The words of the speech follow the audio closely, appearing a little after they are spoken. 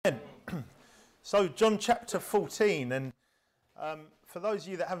So John chapter 14, and for those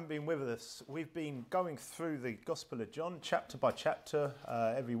of you that haven't been with us, we've been going through the Gospel of John chapter by chapter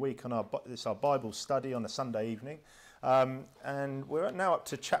every week on our Bible study on a Sunday evening, and we're now up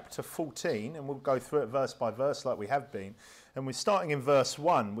to chapter 14, and we'll go through it verse by verse like we have been, and we're starting in verse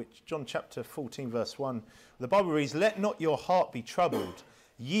 1, which John chapter 14 verse 1, the Bible reads, "Let not your heart be troubled,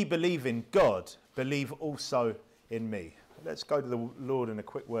 ye believe in God, believe also in me." Let's go to the Lord in a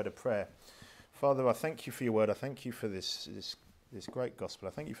quick word of prayer. Father, I thank you for your word. I thank you for this great gospel.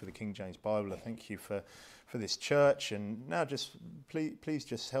 I thank you for the King James Bible. I thank you for this church. And now just please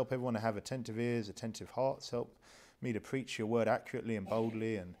just help everyone to have attentive ears, attentive hearts. Help me to preach your word accurately and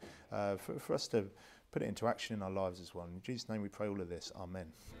boldly, and for us to put it into action in our lives as well. In Jesus' name we pray all of this.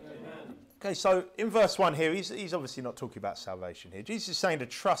 Amen. Amen. Okay, so in verse 1 here, he's obviously not talking about salvation here. Jesus is saying to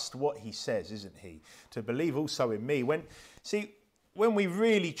trust what he says, isn't he? To believe also in me. When we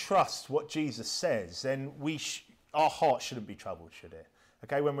really trust what Jesus says, then our heart shouldn't be troubled, should it?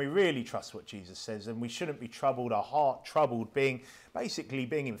 Okay, when we really trust what Jesus says, then we shouldn't be troubled, our heart troubled, being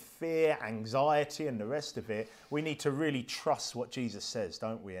in fear, anxiety, and the rest of it. We need to really trust what Jesus says,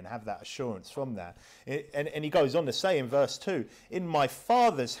 don't we? And have that assurance from that. And he goes on to say in verse 2, "In my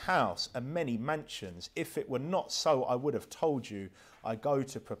Father's house are many mansions. If it were not so, I would have told you, I go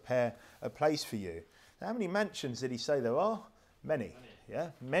to prepare a place for you." Now, how many mansions did he say there are? Many,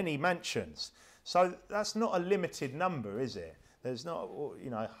 yeah, many mansions. So that's not a limited number, is it? There's not,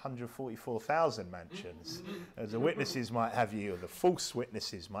 144,000 mansions, as the witnesses might have you, or the false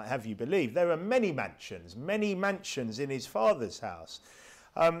witnesses might have you believe. There are many mansions in his Father's house.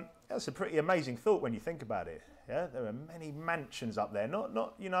 That's a pretty amazing thought when you think about it. Yeah, there are many mansions up there,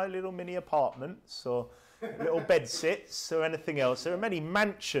 not little mini apartments or little bed sits or anything else. There are many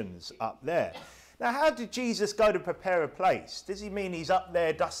mansions up there. Now, how did Jesus go to prepare a place? Does he mean he's up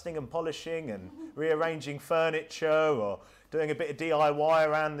there dusting and polishing and rearranging furniture or doing a bit of DIY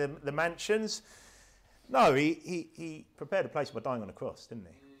around the mansions? No, he prepared a place by dying on the cross, didn't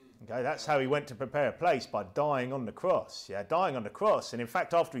he? Okay, that's how he went to prepare a place, by dying on the cross. Yeah, dying on the cross. And in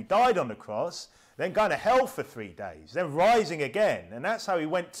fact, after he died on the cross, then going to hell for 3 days, then rising again. And that's how he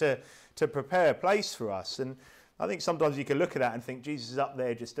went to prepare a place for us. And I think sometimes you can look at that and think Jesus is up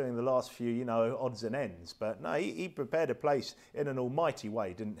there just doing the last few, odds and ends. But no, he prepared a place in an almighty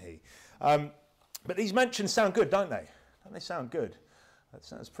way, didn't he? But these mansions sound good, don't they? Don't they sound good? That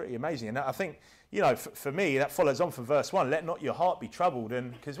sounds pretty amazing. And I think, for me, that follows on from verse 1. Let not your heart be troubled.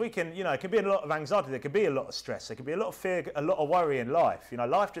 And because we can, it can be a lot of anxiety. There can be a lot of stress. There can be a lot of fear, a lot of worry in life.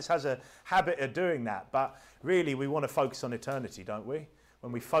 Life just has a habit of doing that. But really, we want to focus on eternity, don't we?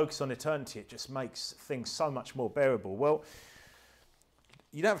 When we focus on eternity, it just makes things so much more bearable. Well,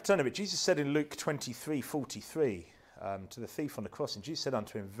 you don't have to turn to it. Jesus said in Luke 23:43 to the thief on the cross, and Jesus said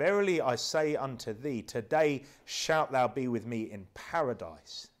unto him, "Verily I say unto thee, today shalt thou be with me in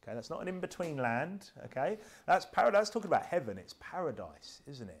paradise." Okay, that's not an in-between land. Okay, that's paradise. Talking about heaven, it's paradise,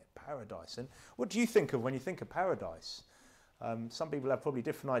 isn't it? Paradise. And what do you think of when you think of paradise? Some people have probably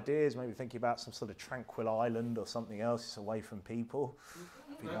different ideas, maybe thinking about some sort of tranquil island or something else away from people.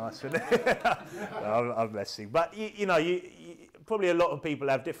 Be nice, wouldn't it? No, I'm messing. But, probably a lot of people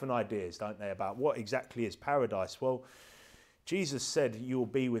have different ideas, don't they, about what exactly is paradise. Well, Jesus said, "You'll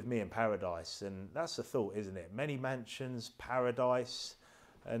be with me in paradise." And that's the thought, isn't it? Many mansions, paradise.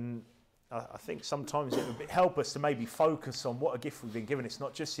 And I think sometimes it would help us to maybe focus on what a gift we've been given. It's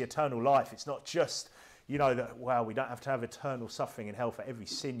not just the eternal life. It's not just that, wow, we don't have to have eternal suffering in hell for every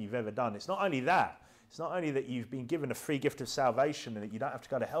sin you've ever done. It's not only that. It's not only that you've been given a free gift of salvation and that you don't have to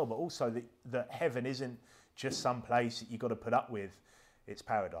go to hell, but also that heaven isn't just some place that you've got to put up with. It's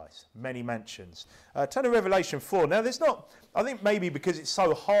paradise. Many mansions. Turn to Revelation 4. Now, I think maybe because it's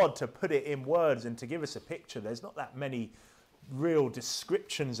so hard to put it in words and to give us a picture, there's not that many real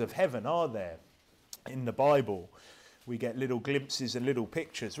descriptions of heaven, are there, in the Bible? We get little glimpses and little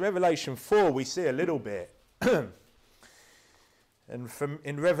pictures. Revelation 4, we see a little bit. And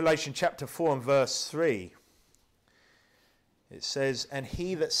in Revelation chapter 4 and verse 3, it says, "And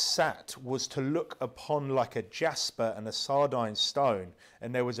he that sat was to look upon like a jasper and a sardine stone,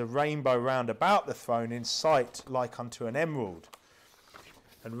 and there was a rainbow round about the throne in sight like unto an emerald.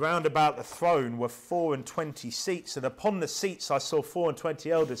 And round about the throne were 24 seats, and upon the seats I saw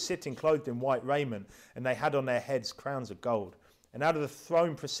 24 elders sitting clothed in white raiment, and they had on their heads crowns of gold. And out of the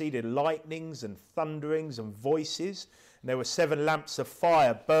throne proceeded lightnings and thunderings and voices, and there were 7 lamps of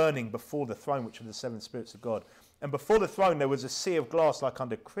fire burning before the throne, which were the 7 spirits of God. And before the throne there was a sea of glass like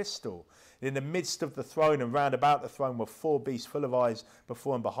unto crystal. And in the midst of the throne and round about the throne were 4 beasts full of eyes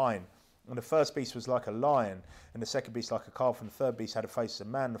before and behind. And the first beast was like a lion, and the second beast like a calf, and the third beast had a face of a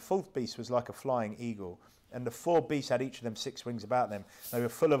man. The fourth beast was like a flying eagle. And the four beasts had each of them 6 wings about them. They were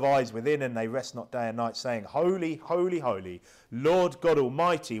full of eyes within, and they rest not day and night, saying, Holy, holy, holy, Lord God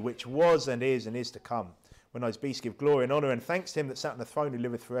Almighty, which was and is to come. When those beasts give glory and honour and thanks to him that sat on the throne, who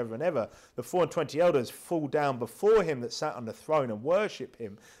liveth forever and ever, the 24 elders fall down before him that sat on the throne, and worship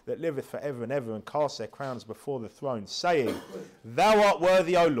him that liveth forever and ever, and cast their crowns before the throne, saying, Thou art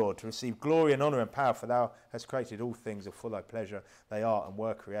worthy, O Lord, to receive glory and honour and power, for thou hast created all things, and for thy pleasure they are and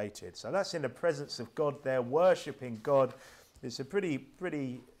were created. So that's in the presence of God there, worshipping God. It's a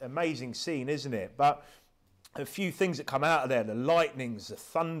pretty amazing scene, isn't it? But a few things that come out of there, the lightnings, the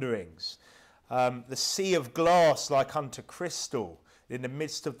thunderings, the sea of glass like unto crystal in the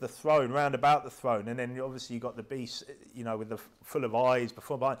midst of the throne, round about the throne. And then obviously you've got the beast, with the full of eyes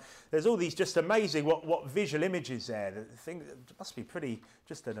before and behind. There's all these just amazing, what visual images there. The thing, it must be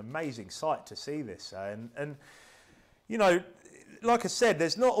just an amazing sight to see this. And like I said,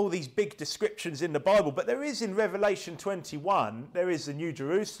 there's not all these big descriptions in the Bible, but there is in Revelation 21, there is the New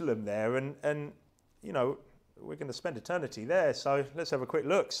Jerusalem there. And we're going to spend eternity there, so let's have a quick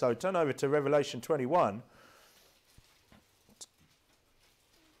look. So turn over to Revelation 21.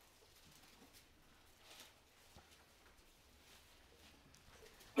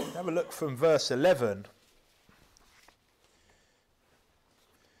 Have a look from verse 11.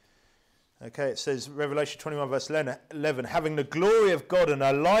 Okay, it says, Revelation 21 verse 11, having the glory of God, and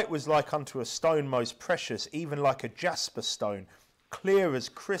her light was like unto a stone most precious, even like a jasper stone, clear as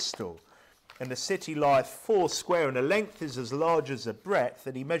crystal. And the city lieth foursquare, and the length is as large as the breadth.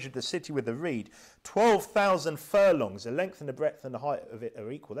 And he measured the city with a reed, 12,000 furlongs. The length and the breadth and the height of it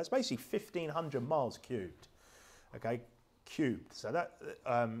are equal. That's basically 1,500 miles cubed. Okay, cubed. So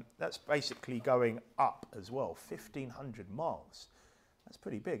that's basically going up as well. 1,500 miles. That's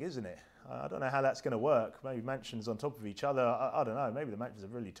pretty big, isn't it? I don't know how that's going to work. Maybe mansions on top of each other. I don't know. Maybe the mansions are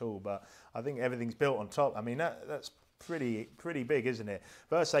really tall, but I think everything's built on top. I mean, that's pretty big, isn't it?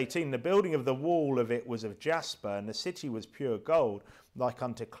 Verse 18, the building of the wall of it was of jasper, and the city was pure gold, like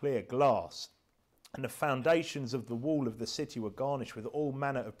unto clear glass. And the foundations of the wall of the city were garnished with all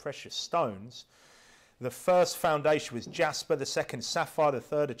manner of precious stones. The first foundation was jasper, the second sapphire, the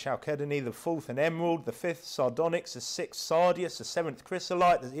third a chalcedony, the fourth an emerald, the fifth sardonyx, the sixth sardius, the seventh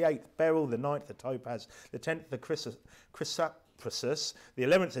chrysolite, the eighth beryl, the ninth a topaz, the tenth the chrysoprasus, the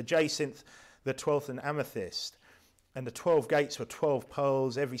 11th a jacinth, the 12th an amethyst. And the 12 gates were 12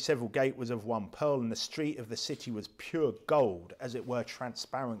 pearls. Every several gate was of one pearl. And the street of the city was pure gold, as it were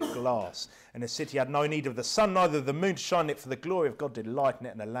transparent glass. And the city had no need of the sun, neither of the moon to shine it, for the glory of God did lighten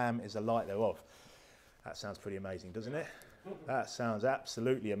it, and the Lamb is the light thereof. That sounds pretty amazing, doesn't it? That sounds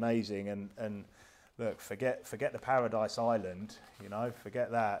absolutely amazing. And look, forget the Paradise Island, forget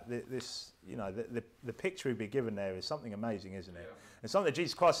that. The picture we've been given there is something amazing, isn't it? Yeah. It's something that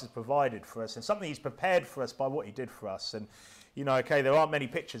Jesus Christ has provided for us, and something he's prepared for us by what he did for us. And, there aren't many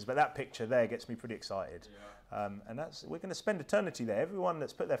pictures, but that picture there gets me pretty excited. Yeah. And we're going to spend eternity there. Everyone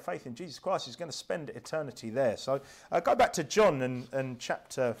that's put their faith in Jesus Christ is going to spend eternity there. So go back to John and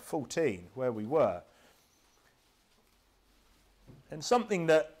chapter 14, where we were. And something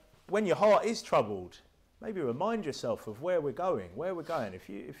that, when your heart is troubled, maybe remind yourself of where we're going. If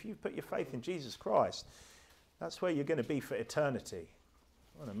you put your faith in Jesus Christ, that's where you're going to be for eternity.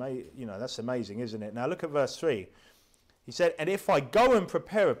 That's amazing, isn't it? Now look at verse 3. He said, and if I go and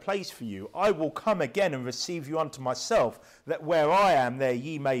prepare a place for you, I will come again and receive you unto myself, that where I am, there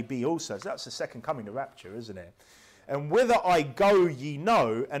ye may be also. So that's the second coming, the rapture, isn't it? And whither I go ye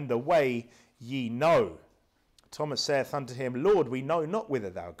know, and the way ye know. Thomas saith unto him, Lord, we know not whither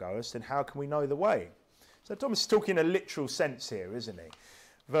thou goest, and how can we know the way? So Thomas is talking in a literal sense here, isn't he?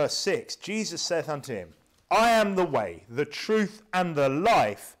 Verse 6, Jesus saith unto him, I am the way, the truth, and the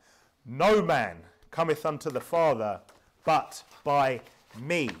life. No man cometh unto the Father but by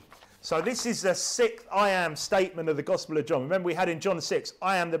me. So this is the sixth I am statement of the Gospel of John. Remember we had in John 6,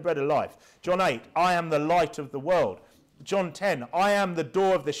 I am the bread of life. John 8, I am the light of the world. John 10, I am the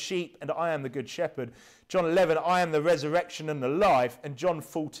door of the sheep and I am the good shepherd. John 11, I am the resurrection and the life. And John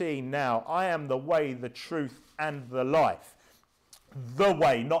 14 now, I am the way, the truth, and the life. The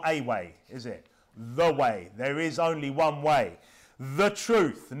way, not a way, is it? The way. There is only one way. The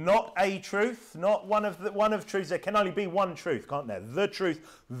truth, not a truth, not one of truths. There can only be one truth, can't there? The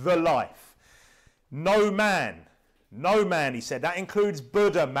truth, the life. No man, he said. That includes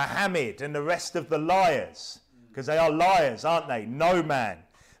Buddha, Muhammad, and the rest of the liars. Because they are liars, aren't they? No man.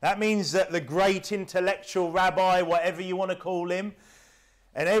 That means that the great intellectual rabbi, whatever you want to call him,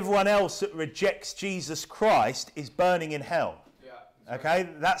 and everyone else that rejects Jesus Christ is burning in hell. Okay,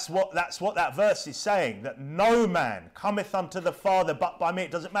 that's what that verse is saying, that no man cometh unto the Father but by me.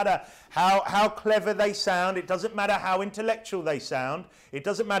 It doesn't matter how clever they sound, it doesn't matter how intellectual they sound, it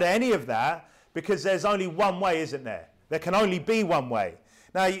doesn't matter any of that, because there's only one way, isn't there? There can only be one way.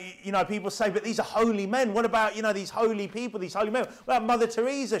 Now, you know, people say, but these are holy men. What about, you know, these holy people, these holy men? What about Mother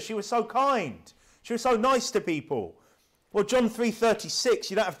Teresa? She was so kind. She was so nice to people. Well, John 3:36,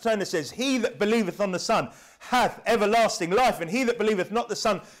 you don't have to turn, it says, he that believeth on the Son hath everlasting life, and he that believeth not the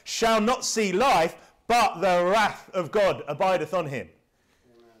Son shall not see life, but the wrath of God abideth on him.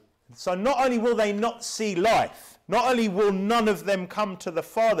 Amen. So not only will they not see life, not only will none of them come to the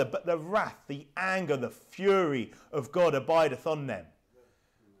Father, but the wrath, the anger, the fury of God abideth on them.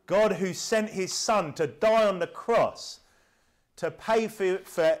 God who sent his Son to die on the cross to pay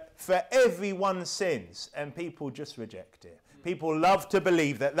for everyone's sins, and people just reject it. People love to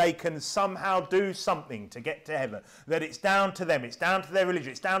believe that they can somehow do something to get to heaven, that it's down to them, it's down to their religion,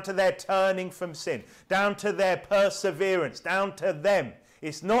 it's down to their turning from sin, down to their perseverance, down to them.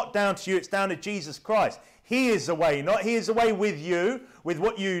 It's not down to you, it's down to Jesus Christ. He is the way, not he is the way with you, with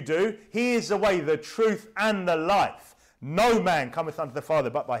what you do. He is the way, the truth, and the life. No man cometh unto the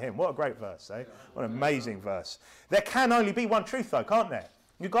Father but by him. What a great verse, eh? What an amazing verse. There can only be one truth, though, can't there?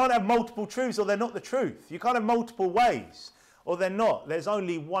 You can't have multiple truths or they're not the truth. You can't have multiple ways or they're not. There's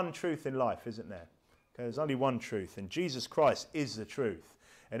only one truth in life, isn't there? Okay, there's only one truth, and Jesus Christ is the truth.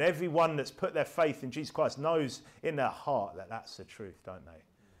 And everyone that's put their faith in Jesus Christ knows in their heart that that's the truth, don't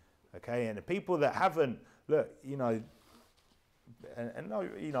they? Okay, and the people that haven't, look, you know, and no,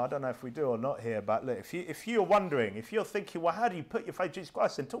 you know, I don't know if we do or not here, but look, if you're wondering, if you're thinking, well, how do you put your faith in Jesus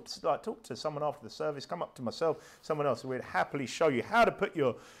Christ? Then talk to someone after the service, come up to myself, someone else, and we'd happily show you how to put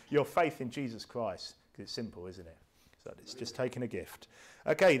your faith in Jesus Christ. Because it's simple, isn't it? So it's just taking a gift.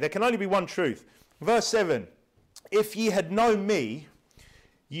 Okay, there can only be one truth. Verse 7, if ye had known me,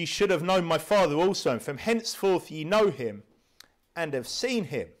 ye should have known my Father also, and from henceforth ye know him and have seen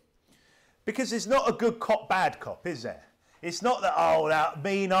him. Because there's not a good cop, bad cop, is there? It's not that, oh, that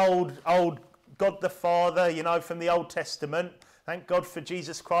mean old God the Father, you know, from the Old Testament. Thank God for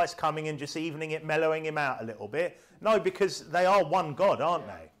Jesus Christ coming and just evening it, mellowing him out a little bit. No, because they are one God, aren't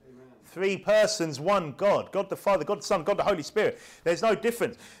they? Amen. Three persons, one God. God the Father, God the Son, God the Holy Spirit. There's no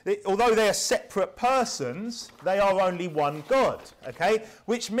difference. Although they are separate persons, they are only one God, okay?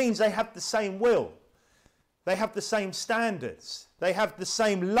 Which means they have the same will. They have the same standards. They have the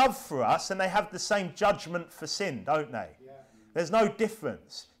same love for us, and they have the same judgment for sin, don't they? Yeah. There's no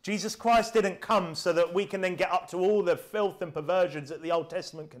difference. Jesus Christ didn't come so that we can then get up to all the filth and perversions that the Old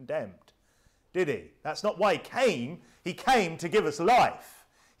Testament condemned, did he? That's not why he came. He came to give us life.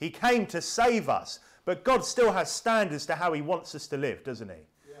 He came to save us. But God still has standards to how he wants us to live, doesn't he?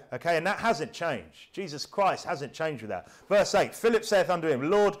 Yeah. Okay, and that hasn't changed. Jesus Christ hasn't changed with that. Verse 8, Philip saith unto him,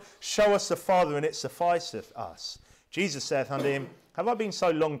 Lord, show us the Father, and it sufficeth us. Jesus saith unto him, have I been so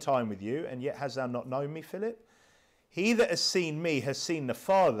long time with you, and yet hast thou not known me, Philip? He that has seen me has seen the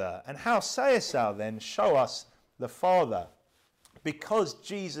Father. And how sayest thou then, show us the Father? Because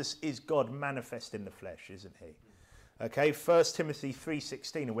Jesus is God manifest in the flesh, isn't he? Okay, 1 Timothy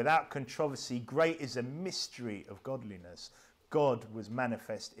 3:16, and without controversy, great is the mystery of godliness. God was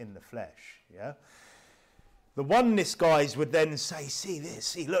manifest in the flesh, yeah? The oneness guys would then say, see this,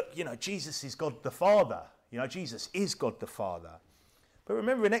 see, look, you know, Jesus is God the Father. You know, Jesus is God the Father. But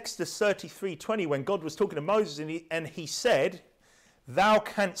remember in Exodus 33:20, when God was talking to Moses and he said, thou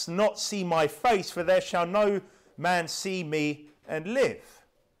canst not see my face, for there shall no man see me and live.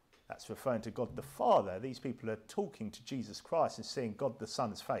 That's referring to God the Father. These people are talking to Jesus Christ and seeing God the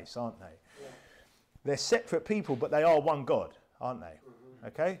Son's face, aren't they? Yeah. They're separate people, but they are one God, aren't they? Mm-hmm.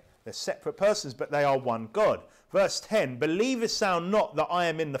 Okay? They're separate persons, but they are one God. Verse 10, believest thou not that I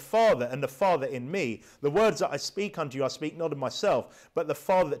am in the Father, and the Father in me? The words that I speak unto you, I speak not of myself, but the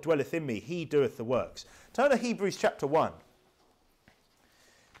Father that dwelleth in me, he doeth the works. Turn to Hebrews chapter 1.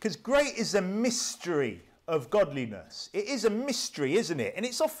 Because great is the mystery of godliness. It is a mystery, isn't it? And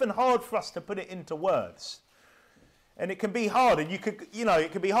it's often hard for us to put it into words. And it can be hard, and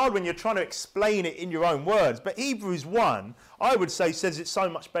it can be hard when you're trying to explain it in your own words. But Hebrews 1, I would say, says it so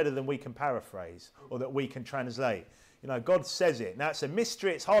much better than we can paraphrase or that we can translate. You know, God says it. Now, it's a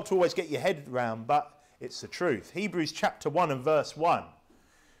mystery. It's hard to always get your head around, but it's the truth. Hebrews chapter 1 and verse 1.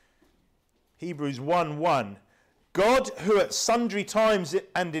 Hebrews 1:1. God, who at sundry times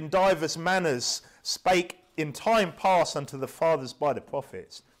and in divers manners spake in time past unto the fathers by the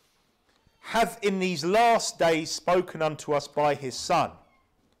prophets, hath in these last days spoken unto us by his Son.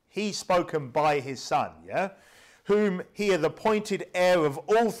 He's spoken by his Son, yeah? Whom he hath appointed heir of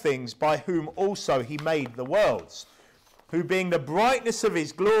all things, by whom also he made the worlds. who being the brightness of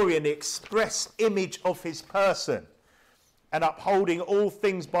his glory and the express image of his person, and upholding all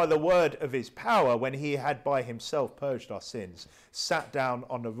things by the word of his power, when he had by himself purged our sins, sat down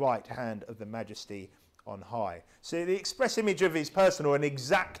on the right hand of the majesty on high. So the express image of his person, or an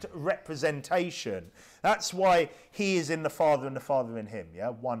exact representation, that's why he is in the Father and the Father in him, yeah,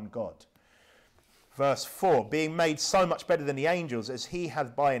 one God. Verse 4, being made so much better than the angels, as he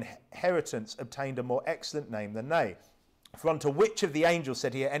hath by inheritance obtained a more excellent name than they. For unto which of the angels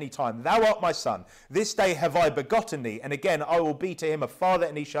said he at any time, Thou art my son, this day have I begotten thee, and again I will be to him a father,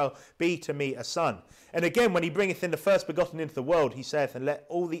 and he shall be to me a son. And again, when he bringeth in the first begotten into the world, he saith, And let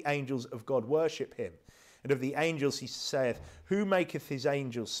all the angels of God worship him. And of the angels he saith, Who maketh his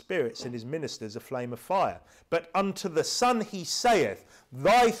angels spirits, and his ministers a flame of fire? But unto the Son he saith,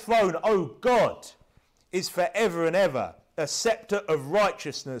 Thy throne, O God, is for ever and ever. A sceptre of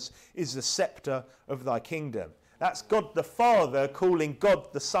righteousness is the sceptre of thy kingdom. That's God the Father calling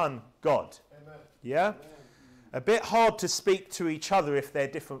God the Son God. Amen. Yeah? Amen. A bit hard to speak to each other if they're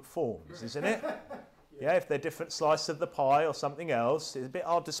different forms, isn't it? Yeah, if they're different slices of the pie or something else, it's a bit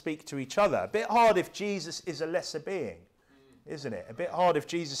hard to speak to each other. A bit hard if Jesus is a lesser being, isn't it? A bit hard if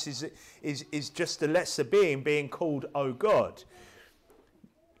Jesus is just a lesser being called, oh God.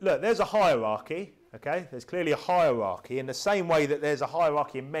 Look, there's a hierarchy. Okay, there's clearly a hierarchy in the same way that there's a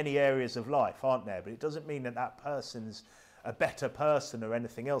hierarchy in many areas of life, aren't there? But it doesn't mean that that person's a better person or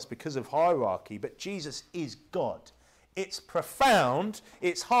anything else because of hierarchy. But Jesus is God. It's profound,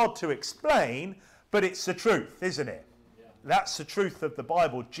 it's hard to explain, but it's the truth, isn't it? Yeah. That's the truth of the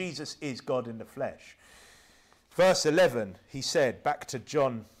Bible. Jesus is God in the flesh. Verse 11, he said, back to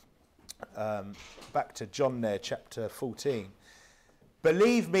John there, chapter 14.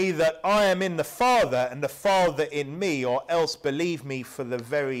 Believe me that I am in the Father, and the Father in me, or else believe me for the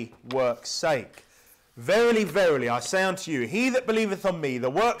very work's sake. Verily, verily, I say unto you, he that believeth on me, the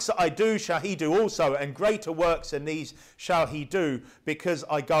works that I do shall he do also, and greater works than these shall he do, because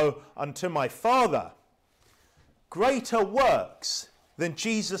I go unto my Father. Greater works than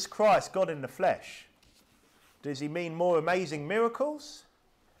Jesus Christ, God in the flesh. Does he mean more amazing miracles?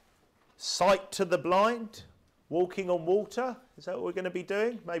 Sight to the blind? Walking on water? Is that what we're going to be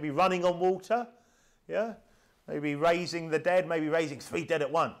doing? Maybe running on water? Yeah? Maybe raising the dead, maybe raising 3 dead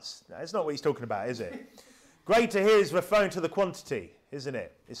at once. No, that's not what he's talking about, is it? Greater here is referring to the quantity, isn't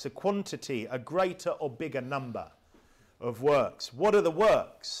it? It's a quantity, a greater or bigger number of works. What are the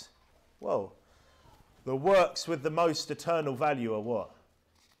works? Well, the works with the most eternal value are what?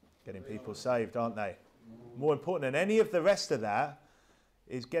 Getting people saved, aren't they? More important than any of the rest of that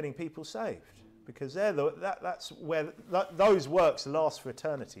is getting people saved. Because that's where those works last for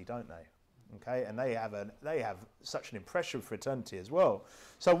eternity, don't they? Okay, and they have such an impression for eternity as well.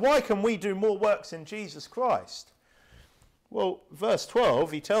 So why can we do more works in Jesus Christ? Well, verse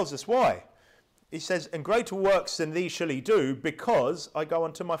 12, he tells us why. He says, and greater works than these shall he do, because I go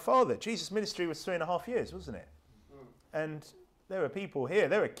unto my Father. Jesus' ministry was 3.5 years, wasn't it? And there are people here,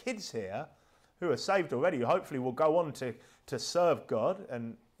 there are kids here who are saved already, who hopefully will go on to serve God.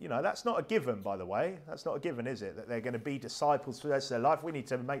 And you know, that's not a given, by the way. That's not a given, is it? That they're going to be disciples for the rest of their life. We need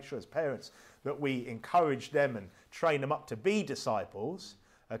to make sure as parents that we encourage them and train them up to be disciples.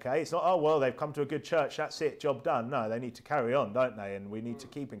 Okay, it's not, oh, well, they've come to a good church, that's it, job done. No, they need to carry on, don't they? And we need to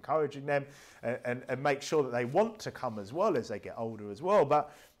keep encouraging them and make sure that they want to come as well as they get older as well.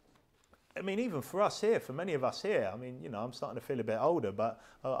 But, I mean, even for us here, for many of us here, I mean, you know, I'm starting to feel a bit older, but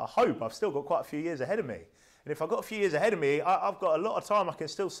I hope I've still got quite a few years ahead of me. And if I've got a few years ahead of me, I've got a lot of time I can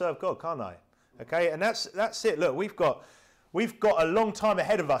still serve God, can't I? Okay, and that's it. Look, we've got a long time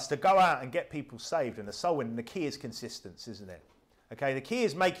ahead of us to go out and get people saved and the soul winning. The key is consistency, isn't it? Okay, the key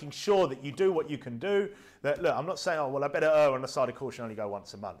is making sure that you do what you can do. That, look, I'm not saying, oh, well, I better err on the side of caution, only go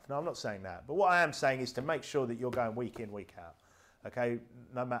once a month. No, I'm not saying that. But what I am saying is to make sure that you're going week in, week out. Okay,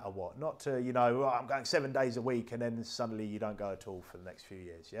 no matter what. Not to, you know, I'm going 7 days a week and then suddenly you don't go at all for the next few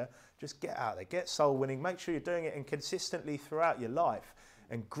years, yeah? Just get out there, get soul winning, make sure you're doing it and consistently throughout your life.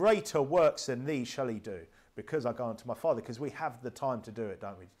 And greater works than these shall he do, because I go unto my Father, because we have the time to do it,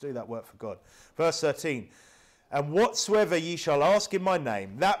 don't we? To do that work for God. Verse 13, and whatsoever ye shall ask in my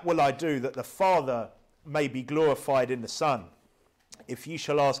name, that will I do, that the Father may be glorified in the Son. If ye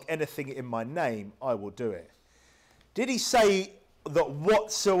shall ask anything in my name, I will do it. Did he say that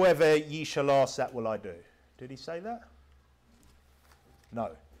whatsoever ye shall ask, that will I do? Did he say that? No.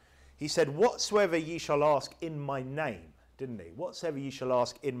 He said, whatsoever ye shall ask in my name, didn't he? Whatsoever ye shall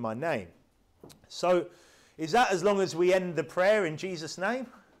ask in my name. So, is that as long as we end the prayer in Jesus' name?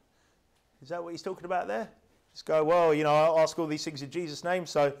 Is that what he's talking about there? Just go, well, you know, I'll ask all these things in Jesus' name,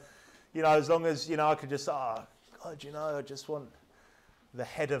 so, you know, as long as, you know, I could just, God, I just want the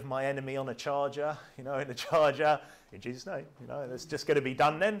head of my enemy on a charger, in a charger, in Jesus' name, that's just going to be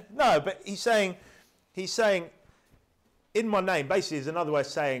done then. No, but he's saying, in my name, basically is another way of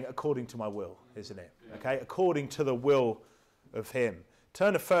saying according to my will, isn't it? Yeah. Okay, according to the will of him.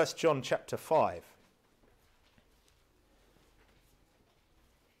 Turn to 1 John chapter 5.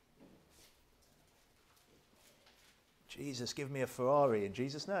 Jesus, give me a Ferrari in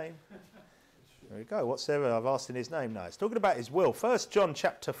Jesus' name. There we go. Whatsoever I've asked in his name. No, it's talking about his will. 1 John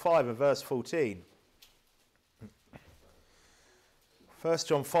chapter 5 and verse 14. 1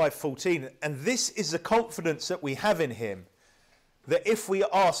 John 5:14. And this is the confidence that we have in him, that if we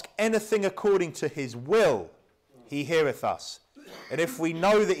ask anything according to his will, he heareth us. And if we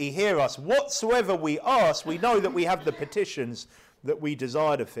know that he hear us, whatsoever we ask, we know that we have the petitions that we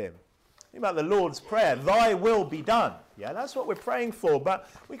desired of him. Think about the Lord's Prayer, thy will be done. Yeah, that's what we're praying for, but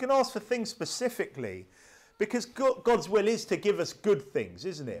we can ask for things specifically because God's will is to give us good things,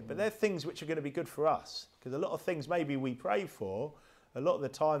 isn't it? But they're things which are going to be good for us, because a lot of things maybe we pray for, a lot of the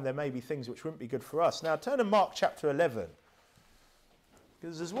time there may be things which wouldn't be good for us. Now turn to Mark chapter 11,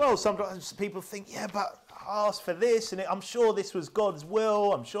 because as well sometimes people think, yeah, but I asked for this and I'm sure this was God's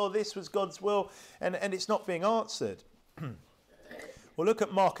will, I'm sure this was God's will, and it's not being answered. Well, look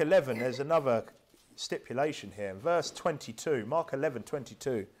at Mark 11. There's another stipulation here. Verse 22. Mark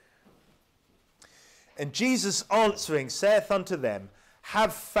 11:22. And Jesus answering saith unto them,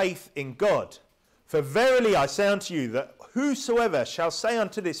 have faith in God. For verily I say unto you that whosoever shall say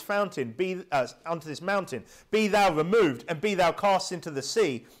unto this mountain, be thou removed, and be thou cast into the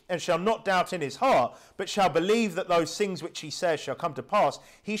sea, and shall not doubt in his heart, but shall believe that those things which he says shall come to pass,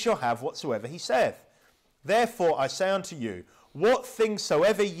 he shall have whatsoever he saith. Therefore I say unto you, what things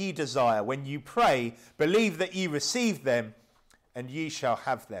soever ye desire, when you pray, believe that ye receive them, and ye shall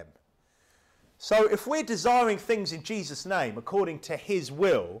have them. So if we're desiring things in Jesus' name, according to his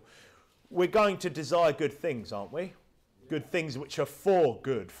will, we're going to desire good things, aren't we? Good things which are for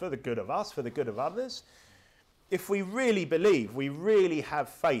the good of us, for the good of others. If we really believe, we really have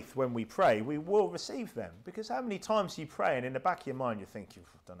faith when we pray, we will receive them. Because how many times you pray and in the back of your mind you think, I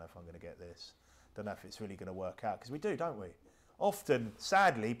don't know if I'm going to get this. Don't know if it's really going to work out. Because we do, don't we? Often,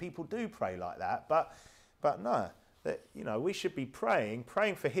 sadly, people do pray like that, but no, we should be praying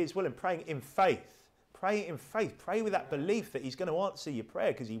for his will and praying in faith. Pray in faith. Pray with that belief that he's going to answer your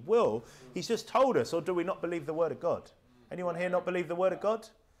prayer, because he will. He's just told us. Or do we not believe the word of God? Anyone here not believe the word of God?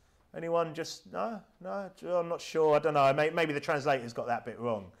 Anyone just, no, I'm not sure. I don't know. Maybe the translator's got that bit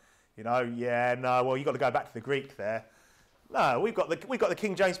wrong. Well, you've got to go back to the Greek there. No, we've got the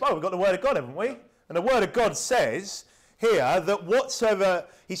King James Bible. We've got the word of God, haven't we? And the word of God says here that whatsoever,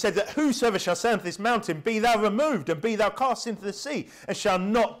 he said that whosoever shall say unto this mountain, be thou removed and be thou cast into the sea, and shall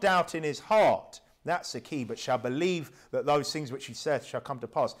not doubt in his heart. That's the key, but shall believe that those things which he saith shall come to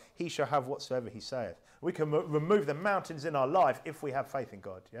pass. He shall have whatsoever he saith. We can remove the mountains in our life if we have faith in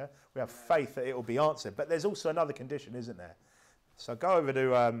God. Yeah, we have faith that it will be answered. But there's also another condition, isn't there? So go over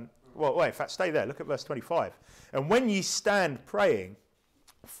to, in fact, stay there. Look at verse 25. And when ye stand praying,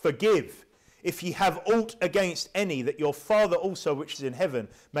 forgive, if ye have aught against any, that your Father also which is in heaven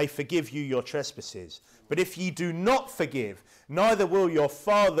may forgive you your trespasses. But if ye do not forgive, neither will your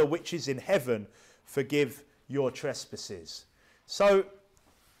Father which is in heaven forgive your trespasses. So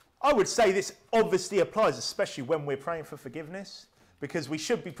I would say this obviously applies, especially when we're praying for forgiveness, because we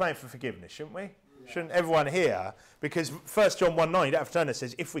should be praying for forgiveness, shouldn't we? Yeah. Shouldn't everyone here? Because 1 John 1:9, you don't have to turn, it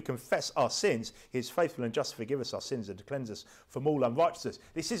says, if we confess our sins, he is faithful and just to forgive us our sins and to cleanse us from all unrighteousness.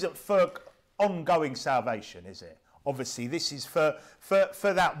 This isn't for ongoing salvation, is it? Obviously, this is for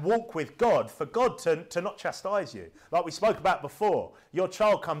that walk with God, for God to not chastise you. Like we spoke about before, your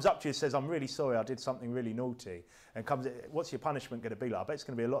child comes up to you and says, I'm really sorry, I did something really naughty. And what's your punishment going to be like? I bet it's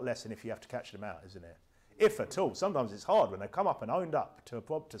going to be a lot less than if you have to catch them out, isn't it? If at all. Sometimes it's hard when they come up and owned up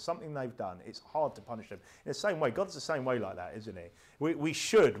to something they've done. It's hard to punish them. In the same way, God's the same way like that, isn't he? We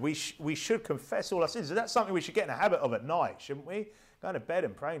should confess all our sins. And that's something we should get in a habit of at night, shouldn't we? Going to bed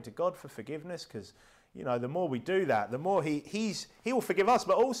and praying to God for forgiveness, because the more we do that, the more he will forgive us,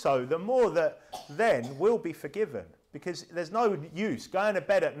 but also the more that then we'll be forgiven. Because there's no use going to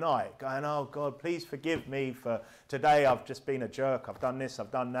bed at night going, oh God, please forgive me for today. I've just been a jerk. I've done this,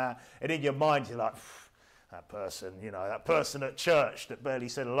 I've done that. And in your mind, you're like, that person at church that barely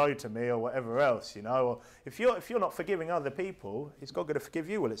said hello to me or whatever else, Or if you're not forgiving other people, is God going to forgive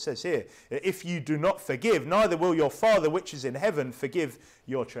you? Well, it says here, if you do not forgive, neither will your Father which is in heaven forgive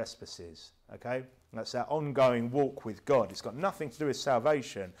your trespasses. Okay? That's our ongoing walk with God. It's got nothing to do with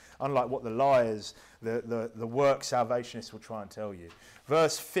salvation, unlike what the liars, the work salvationists will try and tell you.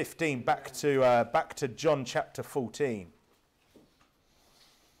 Verse 15, back to John chapter 14.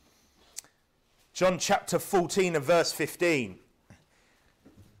 John chapter 14 and verse 15.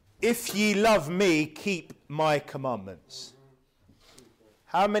 If ye love me, keep my commandments.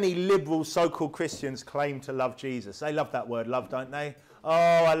 How many liberal so-called Christians claim to love Jesus? They love that word love, don't they? Oh,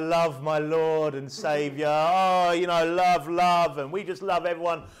 I love my Lord and Saviour. Oh, love. And we just love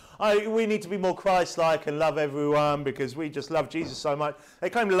everyone. We need to be more Christ-like and love everyone because we just love Jesus so much. They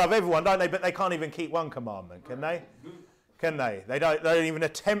claim to love everyone, don't they? But they can't even keep one commandment, can they? Can they? They don't even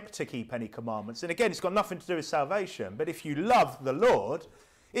attempt to keep any commandments. And again, it's got nothing to do with salvation. But if you love the Lord,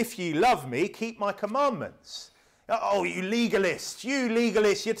 if you love me, keep my commandments. Oh, you legalists,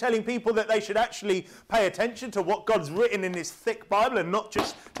 you're telling people that they should actually pay attention to what God's written in his thick Bible and not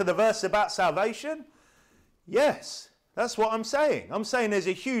just to the verse about salvation? Yes, that's what I'm saying. I'm saying there's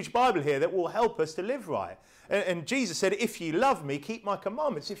a huge Bible here that will help us to live right. And Jesus said, if you love me, keep my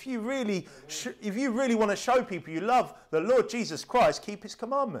commandments. If you really want to show people you love the Lord Jesus Christ, keep his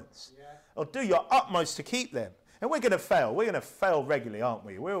commandments. Yeah. Or do your utmost to keep them. And we're going to fail. We're going to fail regularly, aren't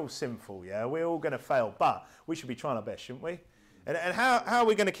we? We're all sinful, yeah? We're all going to fail. But we should be trying our best, shouldn't we? And how are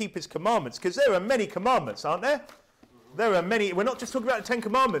we going to keep his commandments? Because there are many commandments, aren't there? There are many. We're not just talking about the 10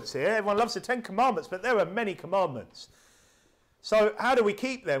 commandments here. Everyone loves the 10 commandments, but there are many commandments. So how do we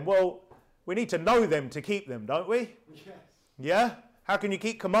keep them? Well, we need to know them to keep them, don't we? Yes. Yeah? How can you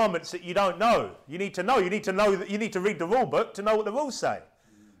keep commandments that you don't know? You need to know. You need to read the rule book to know what the rules say.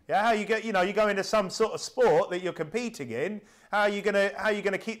 Yeah, how you get, you go into some sort of sport that you're competing in. How are you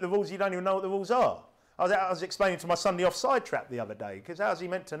gonna keep the rules? You don't even know what the rules are. I was explaining to my son the offside trap the other day, because how's he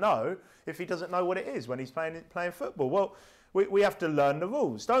meant to know if he doesn't know what it is when he's playing football? Well, we have to learn the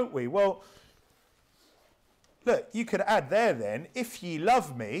rules, don't we? Well, look, you could add there then, if ye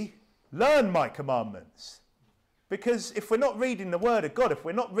love me, learn my commandments. Because if we're not reading the Word of God, if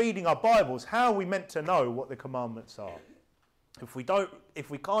we're not reading our Bibles, how are we meant to know what the commandments are? If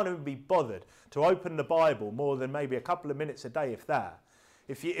we can't even be bothered to open the Bible more than maybe a couple of minutes a day, if that,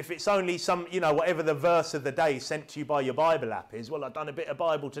 if it's only some, whatever the verse of the day sent to you by your Bible app is, well, I've done a bit of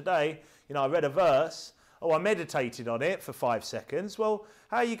Bible today, I read a verse, I meditated on it for 5 seconds. Well,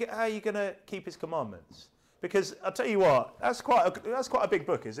 how are you going to keep his commandments? Because I'll tell you what, that's quite a big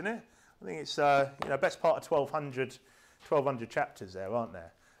book, isn't it? I think it's best part of 1,200 chapters there, aren't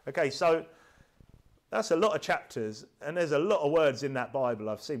there? Okay, so that's a lot of chapters, and there's a lot of words in that Bible.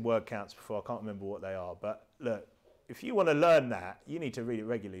 I've seen word counts before. I can't remember what they are. But look, if you want to learn that, you need to read it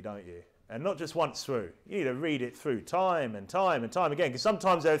regularly, don't you? And not just once through. You need to read it through time and time and time again. Because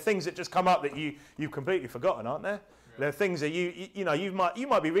sometimes there are things that just come up that you've completely forgotten, aren't there? Yeah. There are things that you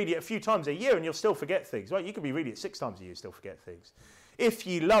might be reading it a few times a year and you'll still forget things. Right? You could be reading it 6 times a year and still forget things. If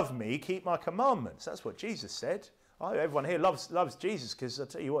ye love me, keep my commandments. That's what Jesus said. Everyone here loves Jesus, because I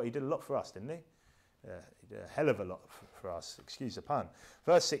tell you what, he did a lot for us, didn't he? He did a hell of a lot for us, excuse the pun.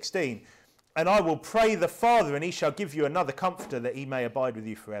 Verse 16, and I will pray the Father, and he shall give you another comforter, that he may abide with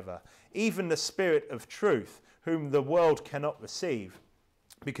you forever, even the Spirit of truth, whom the world cannot receive,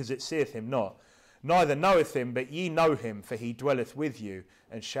 because it seeth him not, neither knoweth him, but ye know him, for he dwelleth with you,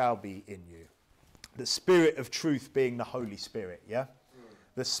 and shall be in you. The Spirit of truth being the Holy Spirit, yeah?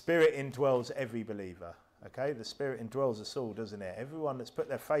 The Spirit indwells every believer. Okay, the Spirit indwells us all, doesn't it? Everyone that's put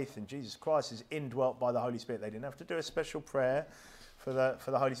their faith in Jesus Christ is indwelt by the Holy Spirit. They didn't have to do a special prayer for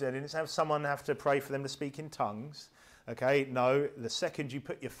the Holy Spirit. They didn't have someone have to pray for them to speak in tongues. Okay, no, the second you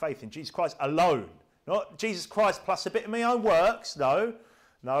put your faith in Jesus Christ alone, not Jesus Christ plus a bit of my own works, no,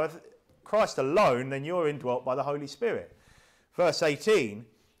 if Christ alone, then you're indwelt by the Holy Spirit. Verse 18,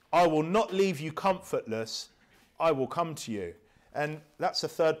 I will not leave you comfortless, I will come to you. And that's the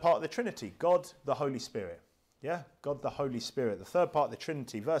third part of the Trinity, God the Holy Spirit. Yeah, God the Holy Spirit, the third part of the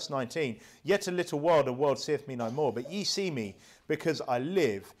Trinity. Verse 19, yet a little while the world seeth me no more, but ye see me, because I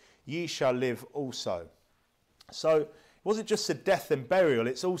live, ye shall live also. So it wasn't just the death and burial,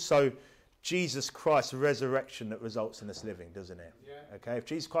 it's also Jesus Christ's resurrection that results in us living, doesn't it? Yeah. Okay, if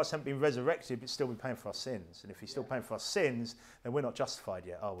Jesus Christ hadn't been resurrected, he'd still be paying for our sins. And if he's still paying for our sins, then we're not justified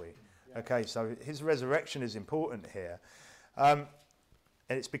yet, are we? Yeah. Okay, so his resurrection is important here. And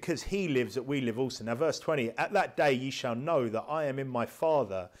it's because he lives that we live also. Now, verse 20, at that day ye shall know that I am in my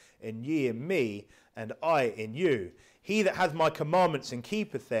Father, and ye in me, and I in you. He that hath my commandments and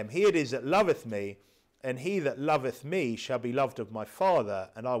keepeth them, he it is that loveth me, and he that loveth me shall be loved of my Father,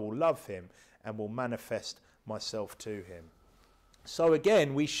 and I will love him, and will manifest myself to him. So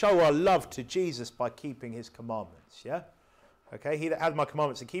again, we show our love to Jesus by keeping his commandments, yeah? Okay, he that hath my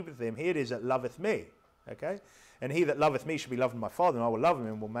commandments and keepeth them, he it is that loveth me. Okay, and he that loveth me shall be loved of my Father, and I will love him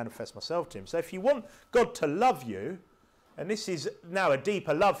and will manifest myself to him. So if you want God to love you, and this is now a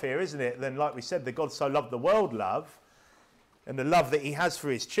deeper love here, isn't it, than, like we said, the God so loved the world love, and the love that he has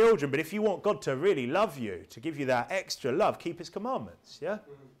for his children. But if you want God to really love you, to give you that extra love, keep his commandments, yeah?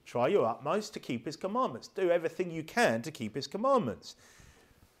 Try your utmost to keep his commandments. Do everything you can to keep his commandments.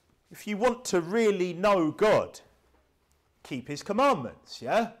 If you want to really know God, keep his commandments,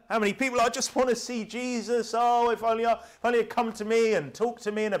 yeah? How many people, I just want to see Jesus, oh, if only he'd come to me and talk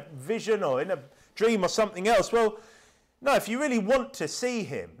to me in a vision or in a dream or something else. Well, no, if you really want to see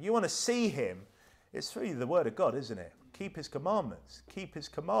him, you want to see him, it's through the word of God, isn't it? Keep his commandments, keep his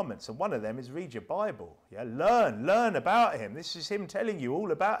commandments. And one of them is read your Bible, yeah? Learn about him. This is him telling you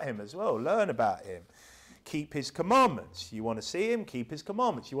all about him as well. Learn about him. Keep his commandments. You want to see him? Keep his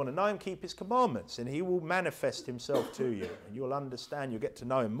commandments. You want to know him? Keep his commandments. And he will manifest himself to you. And you'll understand, you'll get to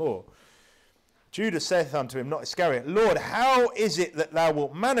know him more. Judas saith unto him, not Iscariot, Lord, how is it that thou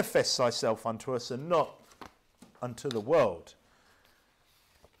wilt manifest thyself unto us and not unto the world?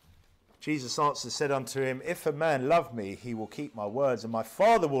 Jesus answered, said unto him, if a man love me, he will keep my words, and my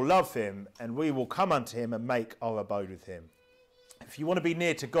Father will love him, and we will come unto him and make our abode with him. If you want to be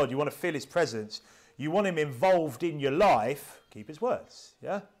near to God, you want to feel his presence, you want him involved in your life, keep his words,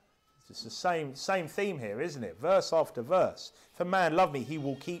 yeah? It's the same theme here, isn't it? Verse after verse. If a man love me, he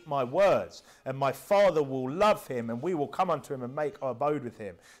will keep my words, and my Father will love him, and we will come unto him and make our abode with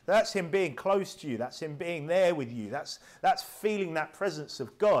him. That's him being close to you. That's him being there with you. That's feeling that presence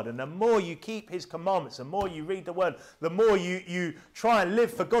of God. And the more you keep his commandments, the more you read the word, the more you try and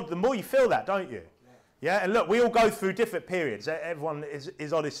live for God, the more you feel that, don't you? Yeah, and look, we all go through different periods. Everyone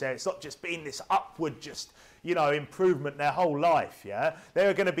is honest there. It's not just being this upward, just, improvement their whole life, yeah? There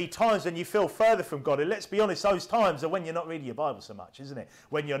are going to be times when you feel further from God. And let's be honest, those times are when you're not reading your Bible so much, isn't it?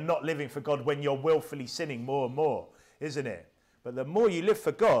 When you're not living for God, when you're willfully sinning more and more, isn't it? But the more you live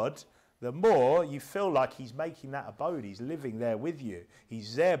for God, the more you feel like he's making that abode. He's living there with you.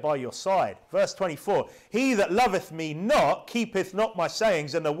 He's there by your side. Verse 24, he that loveth me not keepeth not my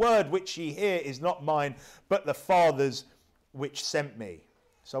sayings, and the word which ye hear is not mine, but the Father's which sent me.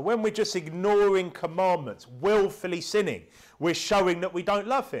 So when we're just ignoring commandments, willfully sinning, we're showing that we don't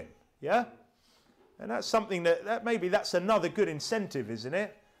love him. Yeah? And that's something that maybe that's another good incentive, isn't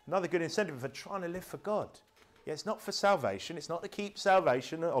it? Another good incentive for trying to live for God. Yeah, it's not for salvation. It's not to keep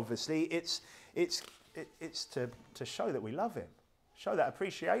salvation, obviously. It's to show that we love him. Show that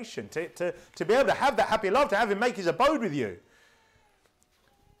appreciation. To be able to have that happy love, to have him make his abode with you.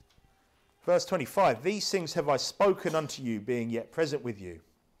 Verse 25, these things have I spoken unto you, being yet present with you.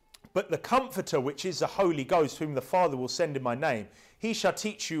 But the Comforter, which is the Holy Ghost, whom the Father will send in my name, he shall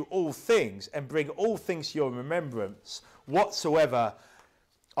teach you all things, and bring all things to your remembrance, whatsoever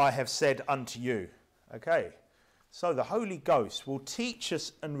I have said unto you. Okay, so the Holy Ghost will teach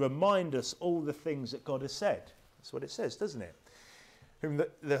us and remind us all the things that God has said. That's what it says, doesn't it? Whom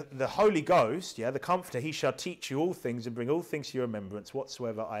the Holy Ghost, yeah, the Comforter, he shall teach you all things and bring all things to your remembrance,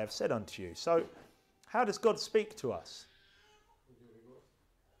 whatsoever I have said unto you. So, how does God speak to us?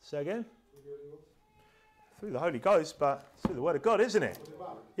 Say again? Through the Holy Ghost, but through the Word of God, isn't it?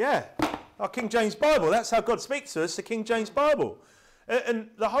 Yeah. Our King James Bible, that's how God speaks to us, the King James Bible. And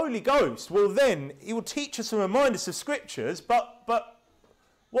the Holy Ghost will then, he will teach us and remind us of Scriptures, but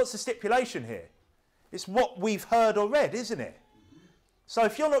what's the stipulation here? It's what we've heard or read, isn't it? So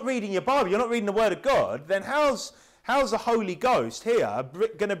if you're not reading your Bible, you're not reading the Word of God, then how's the Holy Ghost here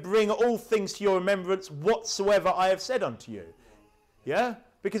going to bring all things to your remembrance whatsoever I have said unto you? Yeah?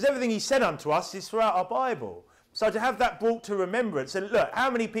 Because everything he said unto us is throughout our Bible. So to have that brought to remembrance, and look, how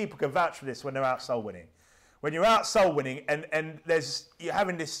many people can vouch for this when they're out soul winning? When you're out soul winning and you're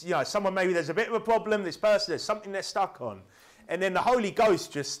having this, someone, maybe there's a bit of a problem, this person, there's something they're stuck on. And then the Holy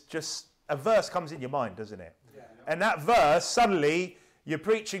Ghost just a verse comes in your mind, doesn't it? Yeah, and that verse, suddenly, you're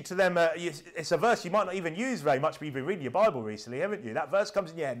preaching to them, it's a verse you might not even use very much, but you've been reading your Bible recently, haven't you? That verse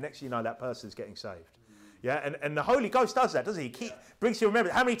comes in your head, next thing you know, that person's getting saved. Yeah, and the Holy Ghost does that, doesn't he? Brings you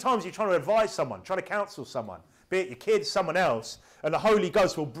remembrance. How many times are you trying to advise someone, trying to counsel someone, be it your kids, someone else, and the Holy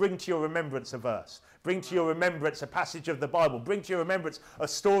Ghost will bring to your remembrance a verse, bring to your remembrance a passage of the Bible, bring to your remembrance a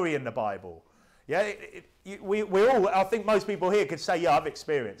story in the Bible. Yeah, we all, I think most people here could say, yeah, I've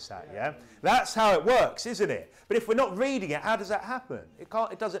experienced that, yeah? That's how it works, isn't it? But if we're not reading it, how does that happen? It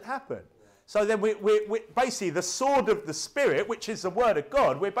doesn't happen. So then we're basically the sword of the Spirit, which is the Word of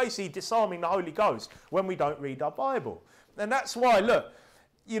God, we're basically disarming the Holy Ghost when we don't read our Bible. And that's why, look,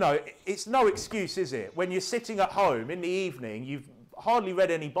 it's no excuse, is it? When you're sitting at home in the evening, you've hardly read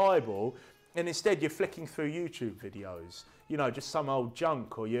any Bible, and instead you're flicking through YouTube videos, you know, just some old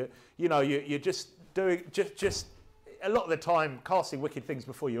junk, or you're just doing, just a lot of the time casting wicked things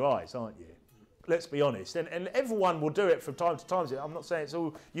before your eyes, aren't you? Let's be honest. And everyone will do it from time to time. I'm not saying it's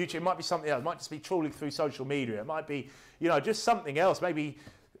all YouTube. It might be something else. It might just be trawling through social media. It might be, you know, just something else. Maybe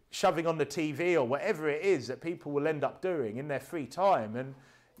shoving on the TV or whatever it is that people will end up doing in their free time. And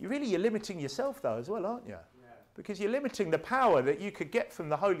you're limiting yourself, though, as well, aren't you? Yeah. Because you're limiting the power that you could get from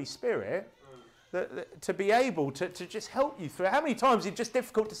the Holy Spirit to be able to just help you through. How many times in just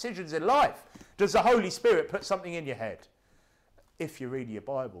difficult decisions in life does the Holy Spirit put something in your head? If you're reading your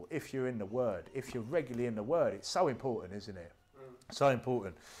Bible, if you're in the Word, if you're regularly in the Word, it's so important, isn't it? So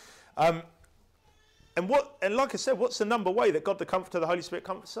important. And like I said, what's the number way that God, the Comforter, the Holy Spirit,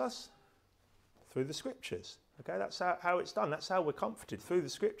 comforts us? Through the Scriptures. Okay, that's how it's done. That's how we're comforted, through the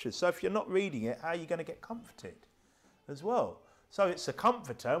Scriptures. So if you're not reading it, how are you going to get comforted as well? So it's a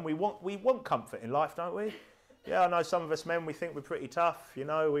comforter, and we want comfort in life, don't we? Yeah, I know some of us men, we think we're pretty tough. You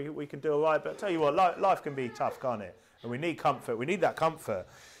know, we can do all right. But I'll tell you what, life can be tough, can't it? And we need comfort. We need that comfort.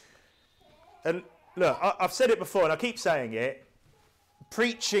 And look, I've said it before, and I keep saying it.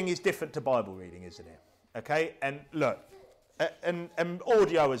 Preaching is different to Bible reading, isn't it? Okay? And look, and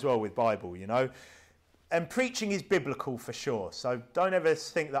audio as well with Bible, you know. And preaching is biblical for sure. So don't ever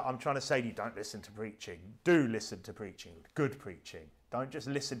think that I'm trying to say to you, don't listen to preaching. Do listen to preaching. Good preaching. Don't just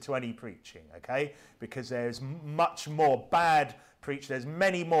listen to any preaching, okay? Because there's much more bad preaching. There's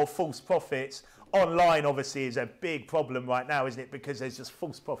many more false prophets. Online, obviously, is a big problem right now, isn't it? Because there's just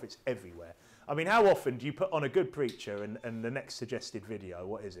false prophets everywhere. I mean, how often do you put on a good preacher and the next suggested video,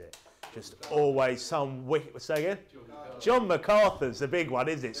 what is it? Just always some wicked... Say again? John MacArthur's the big one,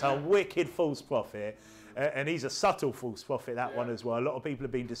 isn't it? Some wicked false prophet. And he's a subtle false prophet, that one as well. A lot of people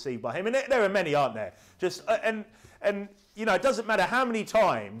have been deceived by him. And there are many, aren't there? Just and you know, it doesn't matter how many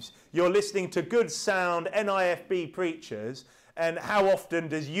times you're listening to good sound NIFB preachers, and how often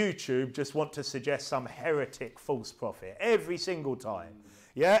does YouTube just want to suggest some heretic false prophet? Every single time.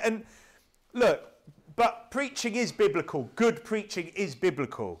 Yeah, and look, but preaching is biblical. Good preaching is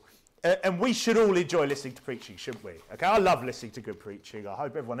biblical. And we should all enjoy listening to preaching, shouldn't we? Okay, I love listening to good preaching. I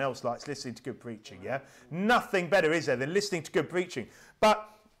hope everyone else likes listening to good preaching, yeah? Nothing better, is there, than listening to good preaching. But,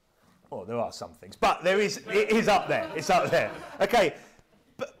 well, there are some things. But it is up there. It's up there. Okay,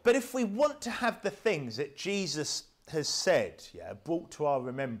 but if we want to have the things that Jesus has said, yeah, brought to our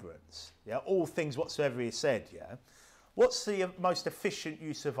remembrance, yeah, all things whatsoever he has said, yeah, what's the most efficient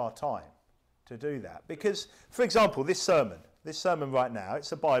use of our time to do that? Because, for example, this sermon right now,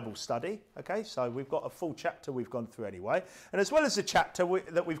 it's a Bible study, okay? So we've got a full chapter we've gone through anyway. And as well as the chapter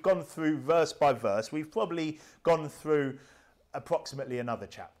that we've gone through verse by verse, we've probably gone through approximately another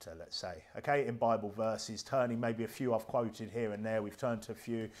chapter, let's say, okay, in Bible verses, turning maybe a few I've quoted here and there. We've turned to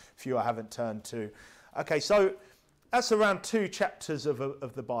a few I haven't turned to. Okay, so that's around 2 chapters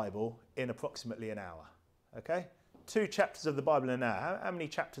of the Bible in approximately an hour, okay? 2 chapters of the Bible in an hour. How many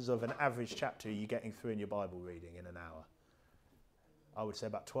chapters of an average chapter are you getting through in your Bible reading in an hour? I would say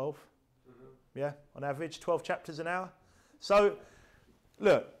about 12. Yeah, on average, 12 chapters an hour. So,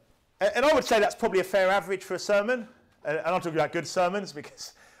 look, and I would say that's probably a fair average for a sermon. And I'm talking about good sermons,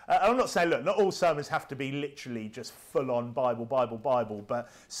 because I'm not saying, look, not all sermons have to be literally just full-on Bible, but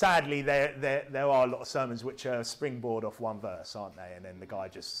sadly there are a lot of sermons which are springboard off one verse, aren't they? And then the guy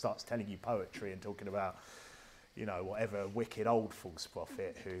just starts telling you poetry and talking about, you know, whatever wicked old false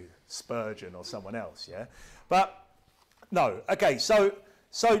prophet, Spurgeon or someone else, yeah? But no, okay, so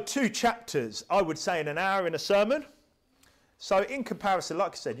 2 chapters, I would say, in an hour in a sermon. So in comparison,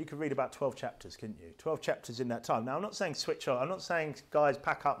 like I said, you could read about 12 chapters, couldn't you? 12 chapters in that time. Now, I'm not saying switch on. I'm not saying, guys,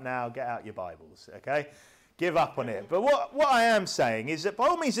 pack up now, get out your Bibles, okay? Give up on it. But what I am saying is that by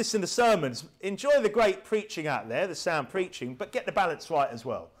all means, listen to sermons. Enjoy the great preaching out there, the sound preaching, but get the balance right as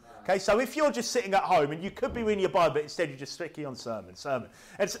well. Okay, so if you're just sitting at home and you could be reading your Bible, but instead you're just sticking on sermon.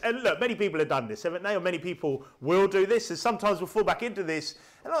 And look, many people have done this, haven't they? Or many people will do this, and sometimes will fall back into this.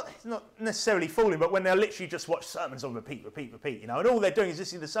 And not necessarily falling, but when they'll literally just watch sermons on repeat, you know, and all they're doing is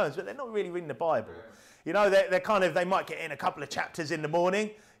listening to sermons, but they're not really reading the Bible. You know, they might get in a couple of chapters in the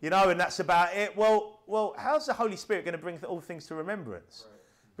morning, you know, and that's about it. Well, how's the Holy Spirit going to bring all things to remembrance?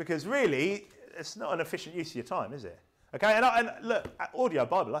 Because really, it's not an efficient use of your time, is it? Okay, and look, audio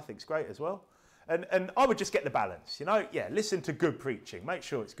Bible I think is great as well. And I would just get the balance, you know. Yeah, listen to good preaching. Make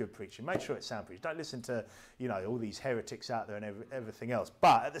sure it's good preaching. Make sure it's sound preaching. Don't listen to, you know, all these heretics out there and everything else.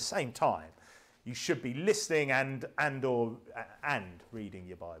 But at the same time, you should be listening and reading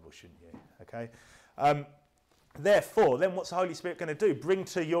your Bible, shouldn't you? Okay. Therefore, then what's the Holy Spirit going to do? Bring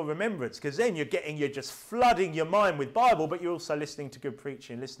to your remembrance, because then you're just flooding your mind with Bible, but you're also listening to good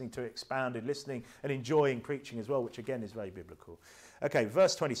preaching, listening to expounded, listening and enjoying preaching as well, which again is very biblical. Okay,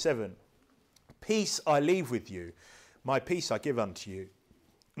 verse 27. Peace I leave with you, my peace I give unto you.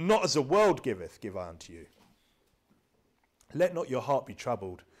 Not as the world giveth, give I unto you. Let not your heart be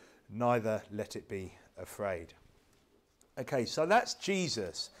troubled, neither let it be afraid. Okay, so that's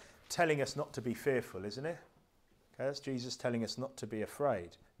Jesus telling us not to be fearful, isn't it? Okay, that's Jesus telling us not to be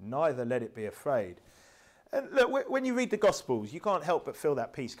afraid. Neither let it be afraid. And look, when you read the Gospels, you can't help but feel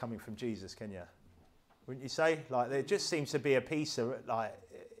that peace coming from Jesus, can you? Wouldn't you say? Like, there just seems to be a peace, like,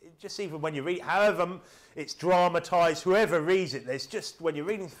 just even when you read, however it's dramatised, whoever reads it, there's just, when you're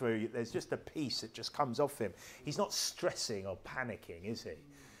reading through, there's just a peace that just comes off him. He's not stressing or panicking, is he?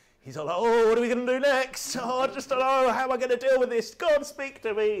 He's not like, oh, what are we going to do next? Oh, I just don't know. How am I going to deal with this? God, speak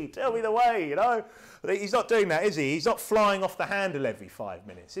to me. Tell me the way, you know. He's not doing that, is he? He's not flying off the handle every 5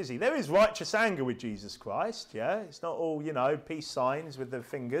 minutes, is he? There is righteous anger with Jesus Christ, yeah. It's not all, you know, peace signs with the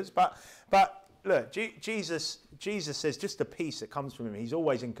fingers. But look, Jesus says just the peace that comes from him. He's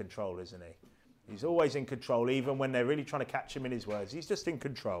always in control, isn't he? He's always in control, even when they're really trying to catch him in his words. He's just in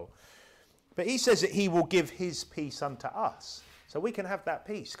control. But he says that he will give his peace unto us. So we can have that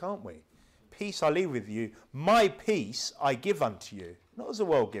peace, can't we? Peace I leave with you. My peace I give unto you. Not as the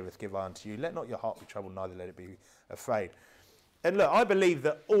world giveth, give I unto you. Let not your heart be troubled, neither let it be afraid. And look, I believe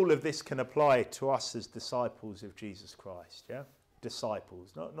that all of this can apply to us as disciples of Jesus Christ, yeah?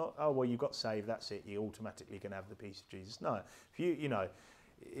 Disciples. Not oh, well, you got saved, that's it. You're automatically going to have the peace of Jesus. No.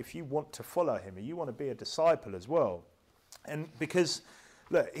 If you want to follow him, and you want to be a disciple as well. And because,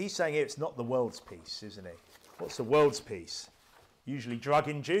 look, he's saying here it's not the world's peace, isn't he? What's the world's peace? Usually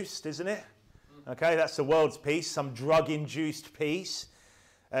drug-induced, isn't it? Okay, that's the world's peace, some drug-induced peace.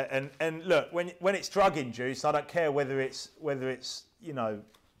 And look, when it's drug-induced, I don't care whether it's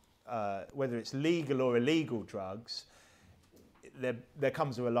legal or illegal drugs. There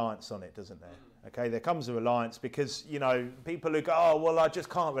comes a reliance on it, doesn't there? Okay, there comes a reliance because, you know, people who go, oh, well, I just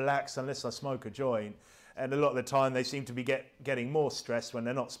can't relax unless I smoke a joint. And a lot of the time they seem to be getting more stressed when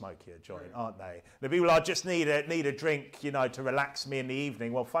they're not smoking a joint, aren't they? The people, I just need a drink, you know, to relax me in the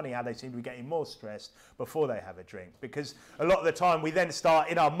evening. Well, funny how they seem to be getting more stressed before they have a drink. Because a lot of the time we then start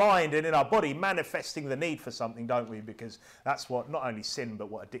in our mind and in our body manifesting the need for something, don't we? Because that's what not only sin, but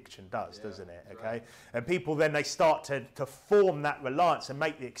what addiction does, doesn't it? Okay? Right. And people then, they start to form that reliance and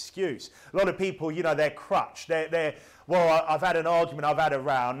make the excuse. A lot of people, you know, they're crutched. Well, I've had an argument, I've had a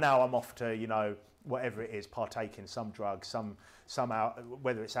row, now I'm off to, you know, whatever it is, partake in some drug,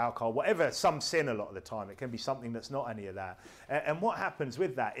 whether it's alcohol, whatever, some sin a lot of the time. It can be something that's not any of that. And what happens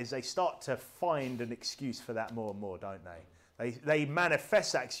with that is they start to find an excuse for that more and more, don't they? They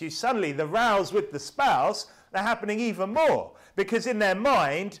manifest that excuse. Suddenly the rows with the spouse, they're happening even more. Because in their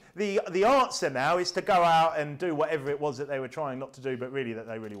mind, the answer now is to go out and do whatever it was that they were trying not to do, but really that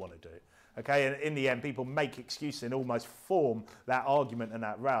they really want to do. Okay, and in the end, people make excuses and almost form that argument and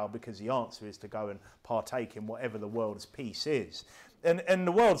that row because the answer is to go and partake in whatever the world's peace is. And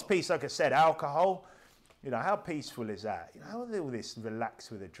the world's peace, like I said, alcohol, you know, how peaceful is that? You know, how is all this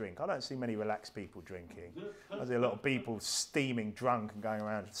relax with a drink? I don't see many relaxed people drinking. I see a lot of people steaming drunk and going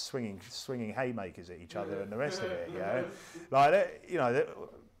around swinging haymakers at each other and the rest of it, you know. Like, you know,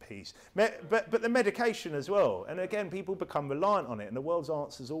 peace. But the medication as well. And again, people become reliant on it. And the world's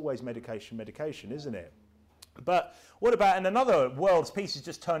answer is always medication, isn't it? But what about, and another world's peace is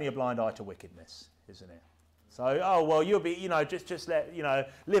just turning a blind eye to wickedness, isn't it? So, oh, well, you'll be, you know, just let, you know,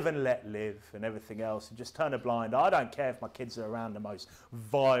 live and let live and everything else, and just turn a blind eye. I don't care if my kids are around the most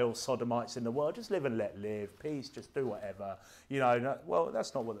vile sodomites in the world. Just live and let live. Peace, just do whatever. You know, no, well,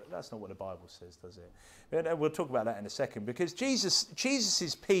 that's not what the Bible says, does it? And we'll talk about that in a second, because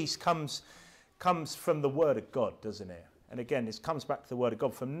Jesus's peace comes from the Word of God, doesn't it? And again, this comes back to the Word of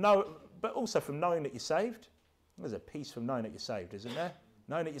God, but also from knowing that you're saved. There's a peace from knowing that you're saved, isn't there?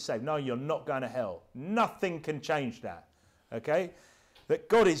 Knowing that you're saved, knowing you're not going to hell. Nothing can change that, okay? That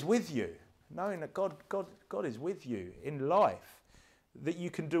God is with you, knowing that God is with you in life, that you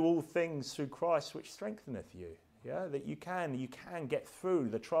can do all things through Christ which strengtheneth you, yeah? That you can get through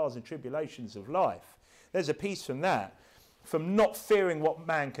the trials and tribulations of life. There's a peace from that, from not fearing what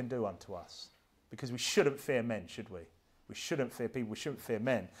man can do unto us, because we shouldn't fear men, should we? We shouldn't fear people, we shouldn't fear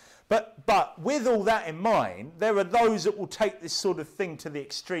men. But with all that in mind, there are those that will take this sort of thing to the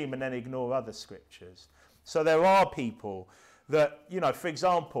extreme and then ignore other scriptures. So there are people that, you know, for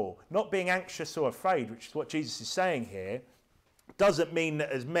example, not being anxious or afraid, which is what Jesus is saying here, doesn't mean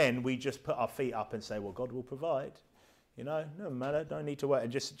that as men we just put our feet up and say, well, God will provide. You know, no matter, don't need to work,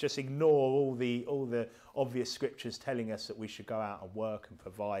 and just ignore all the obvious scriptures telling us that we should go out and work and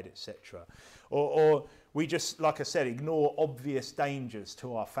provide, etc. Or we just, like I said, ignore obvious dangers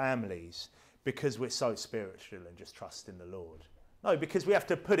to our families because we're so spiritual and just trust in the Lord. No, because we have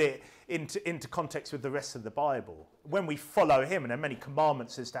to put it into context with the rest of the Bible. When we follow him, and there are many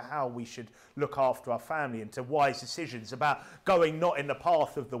commandments as to how we should look after our family and to wise decisions about going not in the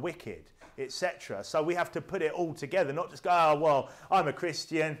path of the wicked, etc. So we have to put it all together, not just go, oh, well, I'm a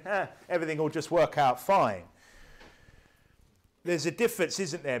Christian, everything will just work out fine. There's a difference,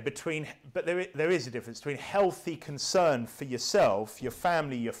 isn't there, there is a difference between healthy concern for yourself, your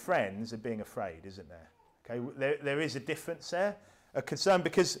family, your friends, and being afraid, isn't there? Okay, there is a difference there, a concern,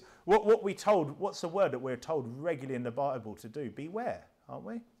 because what's the word that we're told regularly in the Bible to do? Beware, aren't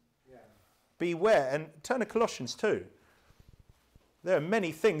we? Yeah. Beware, and turn to Colossians 2. There are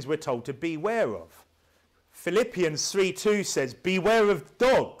many things we're told to beware of. Philippians 3:2 says, beware of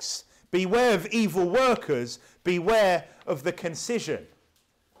dogs, beware of evil workers, beware of the concision.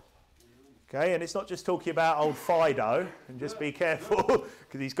 Okay, and it's not just talking about old Fido, and just be careful,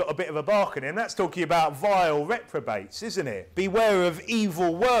 because he's got a bit of a bark in him. That's talking about vile reprobates, isn't it? Beware of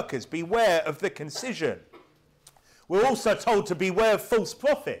evil workers, beware of the concision. We're also told to beware of false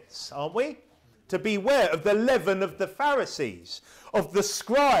prophets, aren't we? To beware of the leaven of the Pharisees, of the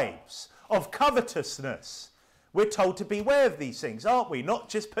scribes, of covetousness. We're told to beware of these things, aren't we? Not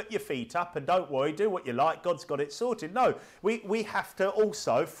just put your feet up and don't worry, do what you like, God's got it sorted. No, we have to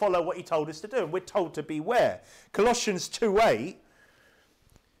also follow what he told us to do, and we're told to beware. Colossians 2:8,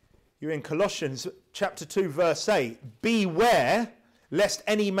 you're in Colossians chapter 2 verse 8. Beware lest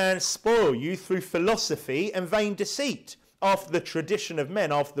any man spoil you through philosophy and vain deceit, after the tradition of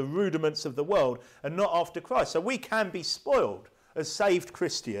men, after the rudiments of the world, and not after Christ. So we can be spoiled as saved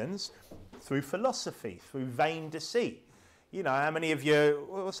Christians through philosophy, through vain deceit. You know, how many of you,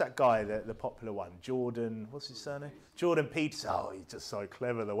 what's that guy, the popular one? Jordan, what's his surname? Jordan Peterson. Oh, he's just so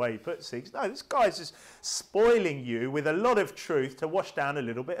clever the way he puts things. No, this guy's just spoiling you with a lot of truth to wash down a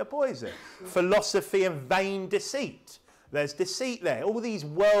little bit of poison. Philosophy and vain deceit. There's deceit there. All these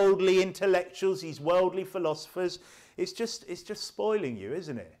worldly intellectuals, these worldly philosophers, it's just spoiling you,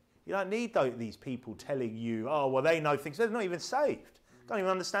 isn't it? You don't need these people telling you, oh, well, they know things. They're not even saved. Don't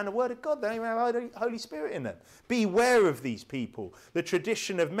even understand the word of God. They don't even have the Holy Spirit in them. Beware of these people. The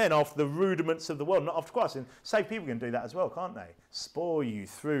tradition of men after the rudiments of the world, not after Christ. And saved people can do that as well, can't they? Spoil you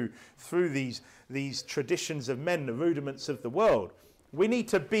through these traditions of men, the rudiments of the world. We need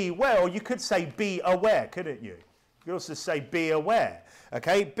to beware, or you could say be aware, couldn't you? You could also say be aware.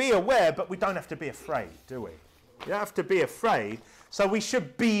 Okay, be aware, but we don't have to be afraid, do we? You don't have to be afraid. So we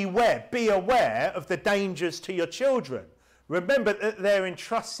should beware. Be aware of the dangers to your children. Remember that they're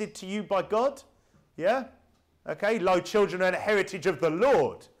entrusted to you by God. Yeah? Okay? Lo, children are an heritage of the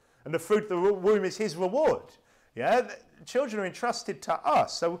Lord, and the fruit of the womb is his reward. Yeah? Children are entrusted to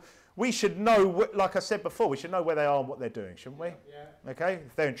us. So we should know, like I said before, we should know where they are and what they're doing, shouldn't we? Yeah. Okay?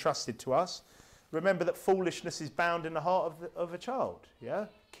 If they're entrusted to us. Remember that foolishness is bound in the heart of a child. Yeah?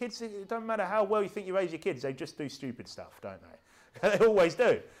 Kids, it don't matter how well you think you raise your kids, they just do stupid stuff, don't they? They always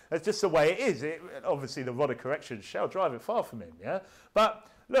do. That's just the way it is. Obviously, the rod of correction shall drive it far from him. Yeah. But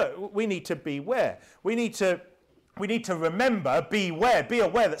look, we need to beware. We need to remember. Beware. Be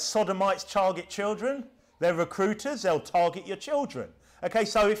aware that sodomites target children. They're recruiters. They'll target your children. Okay.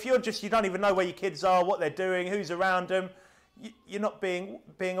 So if you don't even know where your kids are, what they're doing, who's around them, you're not being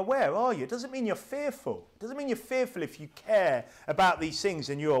aware, are you? It doesn't mean you're fearful. It doesn't mean you're fearful if you care about these things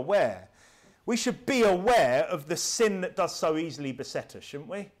and you're aware. We should be aware of the sin that does so easily beset us, shouldn't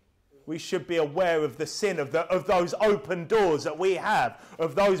we? We should be aware of the sin, of those open doors that we have,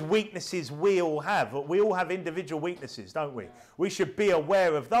 of those weaknesses we all have. We all have individual weaknesses, don't we? We should be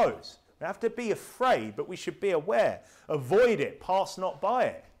aware of those. We have to be afraid, but we should be aware. Avoid it, pass not by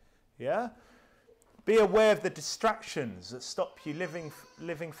it. Yeah? Be aware of the distractions that stop you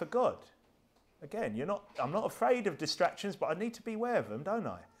living for God. Again, I'm not afraid of distractions, but I need to be aware of them, don't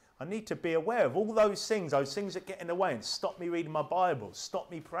I? I need to be aware of all those things that get in the way and stop me reading my Bible, stop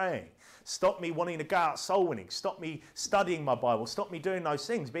me praying, stop me wanting to go out soul winning, stop me studying my Bible, stop me doing those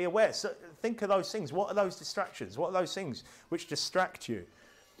things. Be aware. So think of those things. What are those distractions? What are those things which distract you?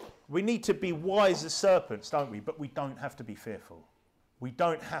 We need to be wise as serpents, don't we? But we don't have to be fearful. We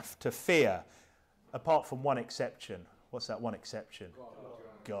don't have to fear, apart from one exception. What's that one exception?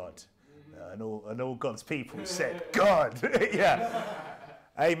 God. And all God's people said, God. Yeah.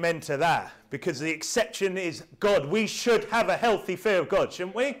 Amen to that. Because the exception is God. We should have a healthy fear of God,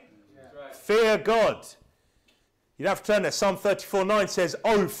 shouldn't we? Yeah. Right. Fear God. You have to turn there. Psalm 34:9 says,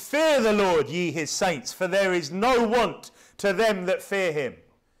 "Oh, fear the Lord, ye his saints, for there is no want to them that fear him."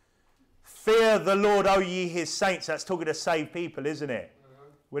 Fear the Lord, O ye his saints. That's talking to saved people, isn't it?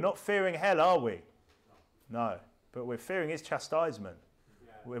 We're not fearing hell, are we? No. But we're fearing his chastisement.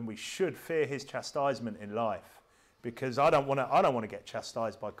 When we should fear his chastisement in life. Because I don't want to get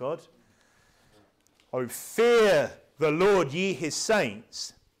chastised by God. Oh, fear the Lord, ye his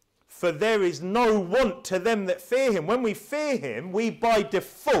saints, for there is no want to them that fear him. When we fear him, we by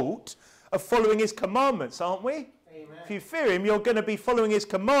default are following his commandments, aren't we? Amen. If you fear him, you're going to be following his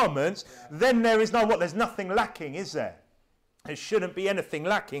commandments. Then there is no what? There's nothing lacking, is there? There shouldn't be anything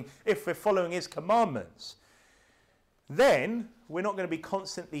lacking if we're following his commandments. Then we're not going to be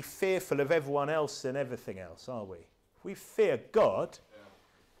constantly fearful of everyone else and everything else, are we? If we fear God,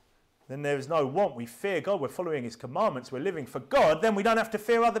 then there is no want. We fear God. We're following his commandments. We're living for God. Then we don't have to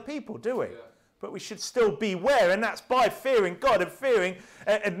fear other people, do we? Yeah. But we should still beware, and that's by fearing God and fearing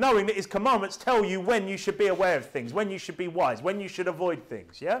and knowing that his commandments tell you when you should be aware of things, when you should be wise, when you should avoid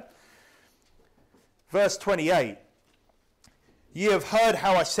things, yeah? Verse 28, "Ye have heard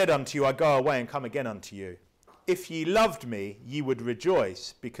how I said unto you, I go away and come again unto you. If ye loved me, ye would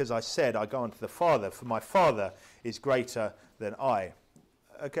rejoice, because I said, I go unto the Father, for my Father is greater than I."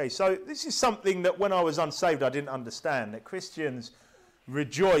 Okay, so this is something that when I was unsaved I didn't understand, that Christians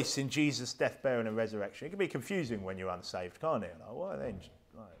rejoice in Jesus' death, burial and resurrection. It can be confusing when you're unsaved, can't it? Like, well, then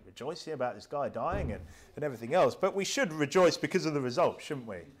rejoicing about this guy dying and everything else. But we should rejoice because of the results, shouldn't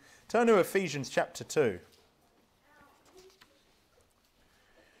we? Turn to Ephesians chapter 2.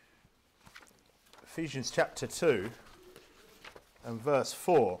 Ephesians chapter 2 and verse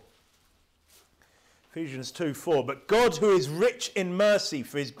 4. Ephesians 2:4. "But God, who is rich in mercy,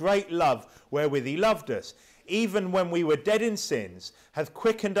 for his great love wherewith he loved us, even when we were dead in sins, hath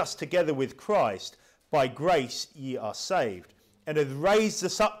quickened us together with Christ. By grace ye are saved, and hath raised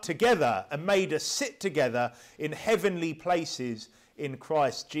us up together and made us sit together in heavenly places in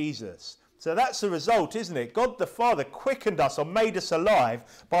Christ Jesus." So that's the result, isn't it? God the Father quickened us or made us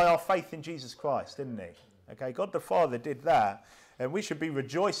alive by our faith in Jesus Christ, didn't he? Okay, God the Father did that, and we should be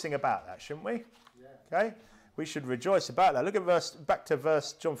rejoicing about that, shouldn't we? Okay, we should rejoice about that. Look at back to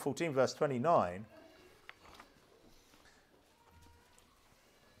John 14, verse 29.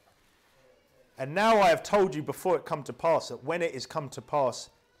 "And now I have told you before it come to pass, that when it is come to pass,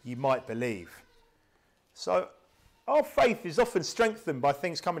 ye might believe." So our faith is often strengthened by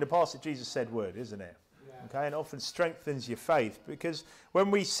things coming to pass that Jesus said would, isn't it? Yeah. Okay, and often strengthens your faith, because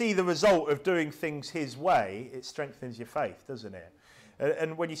when we see the result of doing things his way, it strengthens your faith, doesn't it?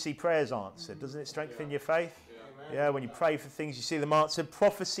 And when you see prayers answered, doesn't it strengthen your faith? Yeah, when you pray for things, you see them answered.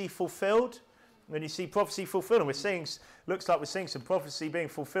 Prophecy fulfilled. When you see prophecy fulfilled, and looks like we're seeing some prophecy being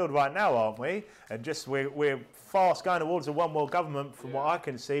fulfilled right now, aren't we? And we're fast going towards a one world government, from what I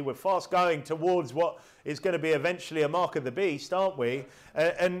can see. We're fast going towards what is going to be eventually a mark of the beast, aren't we?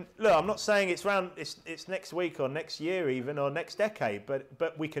 And look, I'm not saying it's next week or next year even, or next decade,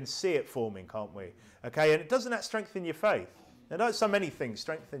 but we can see it forming, can't we? Okay, and doesn't that strengthen your faith? And don't so many things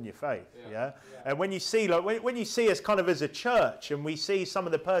strengthen your faith, yeah? And when you see, when you see us kind of as a church, and we see some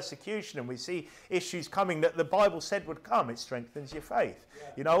of the persecution, and we see issues coming that the Bible said would come, it strengthens your faith.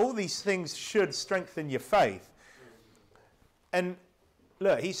 Yeah. You know, all these things should strengthen your faith. And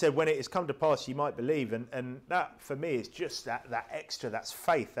look, he said, when it has come to pass, you might believe. And that, for me, is just that extra, that's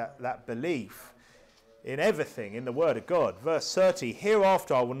faith, that belief in everything, in the Word of God. Verse 30,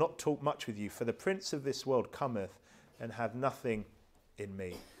 "Hereafter I will not talk much with you, for the prince of this world cometh, and have nothing in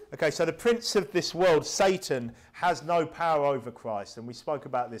me." Okay, so the prince of this world, Satan, has no power over Christ. And we spoke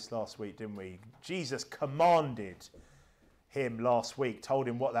about this last week, didn't we? Jesus commanded him last week, told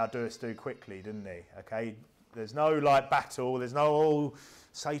him what thou doest, do quickly, didn't he? Okay, there's no battle, there's no,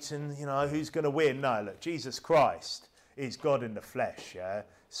 Satan, who's going to win? No, look, Jesus Christ is God in the flesh, yeah?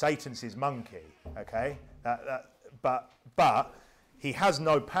 Satan's his monkey, okay? But he has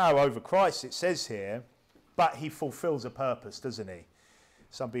no power over Christ, it says here. But he fulfills a purpose, doesn't he?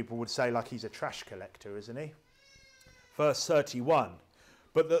 Some people would say like he's a trash collector, isn't he? Verse 31,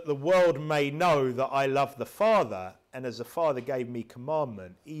 "But that the world may know that I love the Father, and as the Father gave me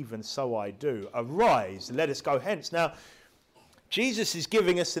commandment, even so I do. Arise, let us go hence." Now, Jesus is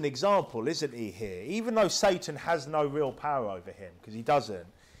giving us an example, isn't he, here? Even though Satan has no real power over him, because he doesn't,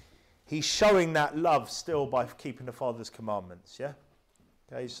 he's showing that love still by keeping the Father's commandments, yeah?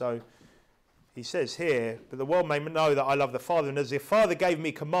 Okay, so he says here, "But the world may know that I love the Father, and as the Father gave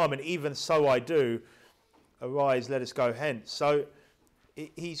me commandment, even so I do. Arise, let us go hence." So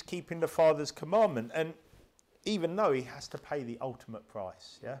he's keeping the Father's commandment, and even though he has to pay the ultimate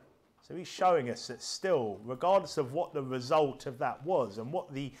price, yeah? So he's showing us that still, regardless of what the result of that was and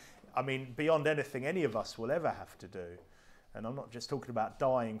beyond anything any of us will ever have to do, and I'm not just talking about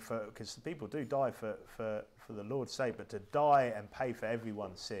dying because people do die for the Lord's sake, but to die and pay for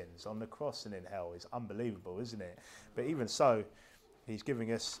everyone's sins on the cross and in hell is unbelievable, isn't it? But even so, he's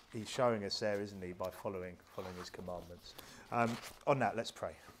showing us there, isn't he, by following his commandments. On that, let's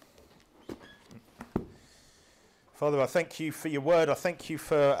pray. Father, I thank you for your word. I thank you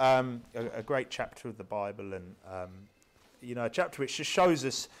for a great chapter of the Bible, and a chapter which just shows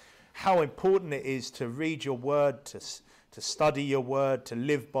us how important it is to read your word, to study your word, to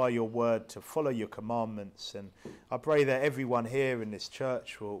live by your word, to follow your commandments. And I pray that everyone here in this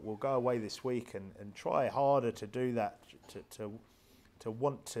church will go away this week and try harder to do that, to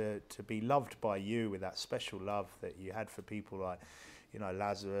want to be loved by you with that special love that you had for people like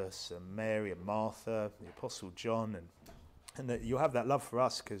Lazarus and Mary and Martha, the Apostle John, and that you have that love for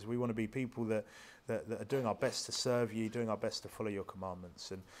us, because we want to be people that are doing our best to serve you, doing our best to follow your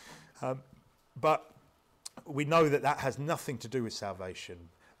commandments. And but we know that has nothing to do with salvation.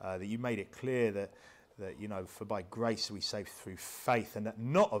 That you made it clear that for by grace we saved through faith, and that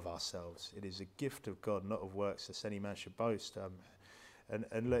not of ourselves. It is a gift of God, not of works, lest any man should boast.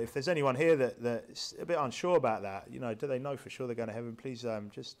 And look, if there's anyone here that's a bit unsure about that, do they know for sure they're going to heaven? Please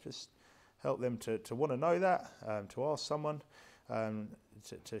just help them to want to know that, to ask someone,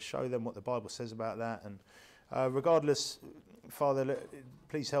 to show them what the Bible says about that. And regardless, Father,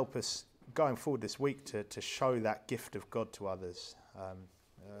 please help us going forward this week to show that gift of God to others.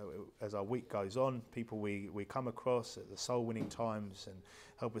 As our week goes on, people we come across at the soul-winning times, and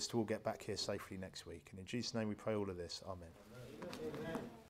help us to all get back here safely next week. And in Jesus' name we pray all of this. Amen.